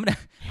really. I'm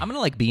gonna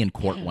like be in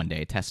court one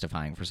day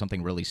testifying for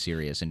something really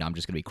serious, and I'm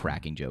just gonna be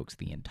cracking jokes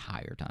the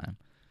entire time.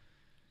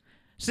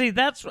 See,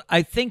 that's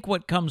I think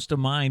what comes to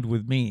mind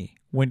with me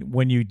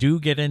when you do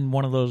get in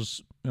one of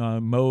those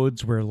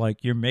modes where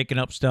like you're making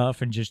up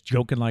stuff and just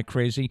joking like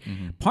crazy.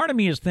 Mm-hmm. Part of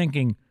me is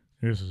thinking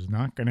this is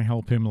not going to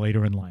help him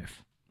later in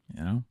life.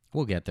 You know,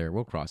 We'll get there.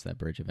 We'll cross that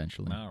bridge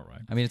eventually. All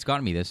right. I mean, it's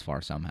gotten me this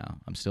far somehow.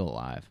 I'm still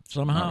alive.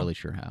 Somehow. Not really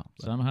sure how.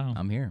 but Somehow.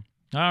 I'm here.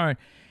 All right.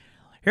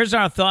 Here's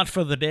our thought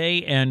for the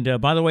day. And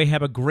by the way,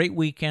 have a great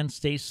weekend.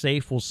 Stay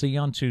safe. We'll see you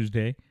on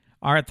Tuesday.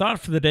 Our thought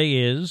for the day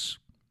is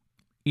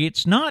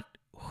it's not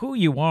who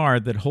you are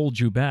that holds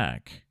you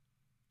back.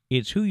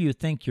 It's who you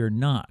think you're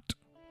not.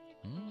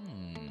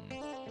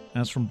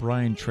 That's from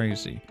Brian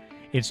Tracy.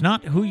 It's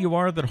not who you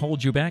are that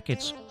holds you back.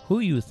 It's who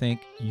you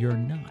think you're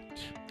not.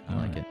 I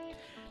like it.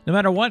 No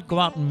matter what, go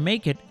out and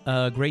make it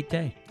a great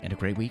day. And a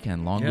great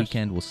weekend. Long Yes.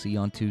 weekend. We'll see you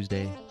on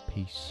Tuesday.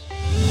 Peace.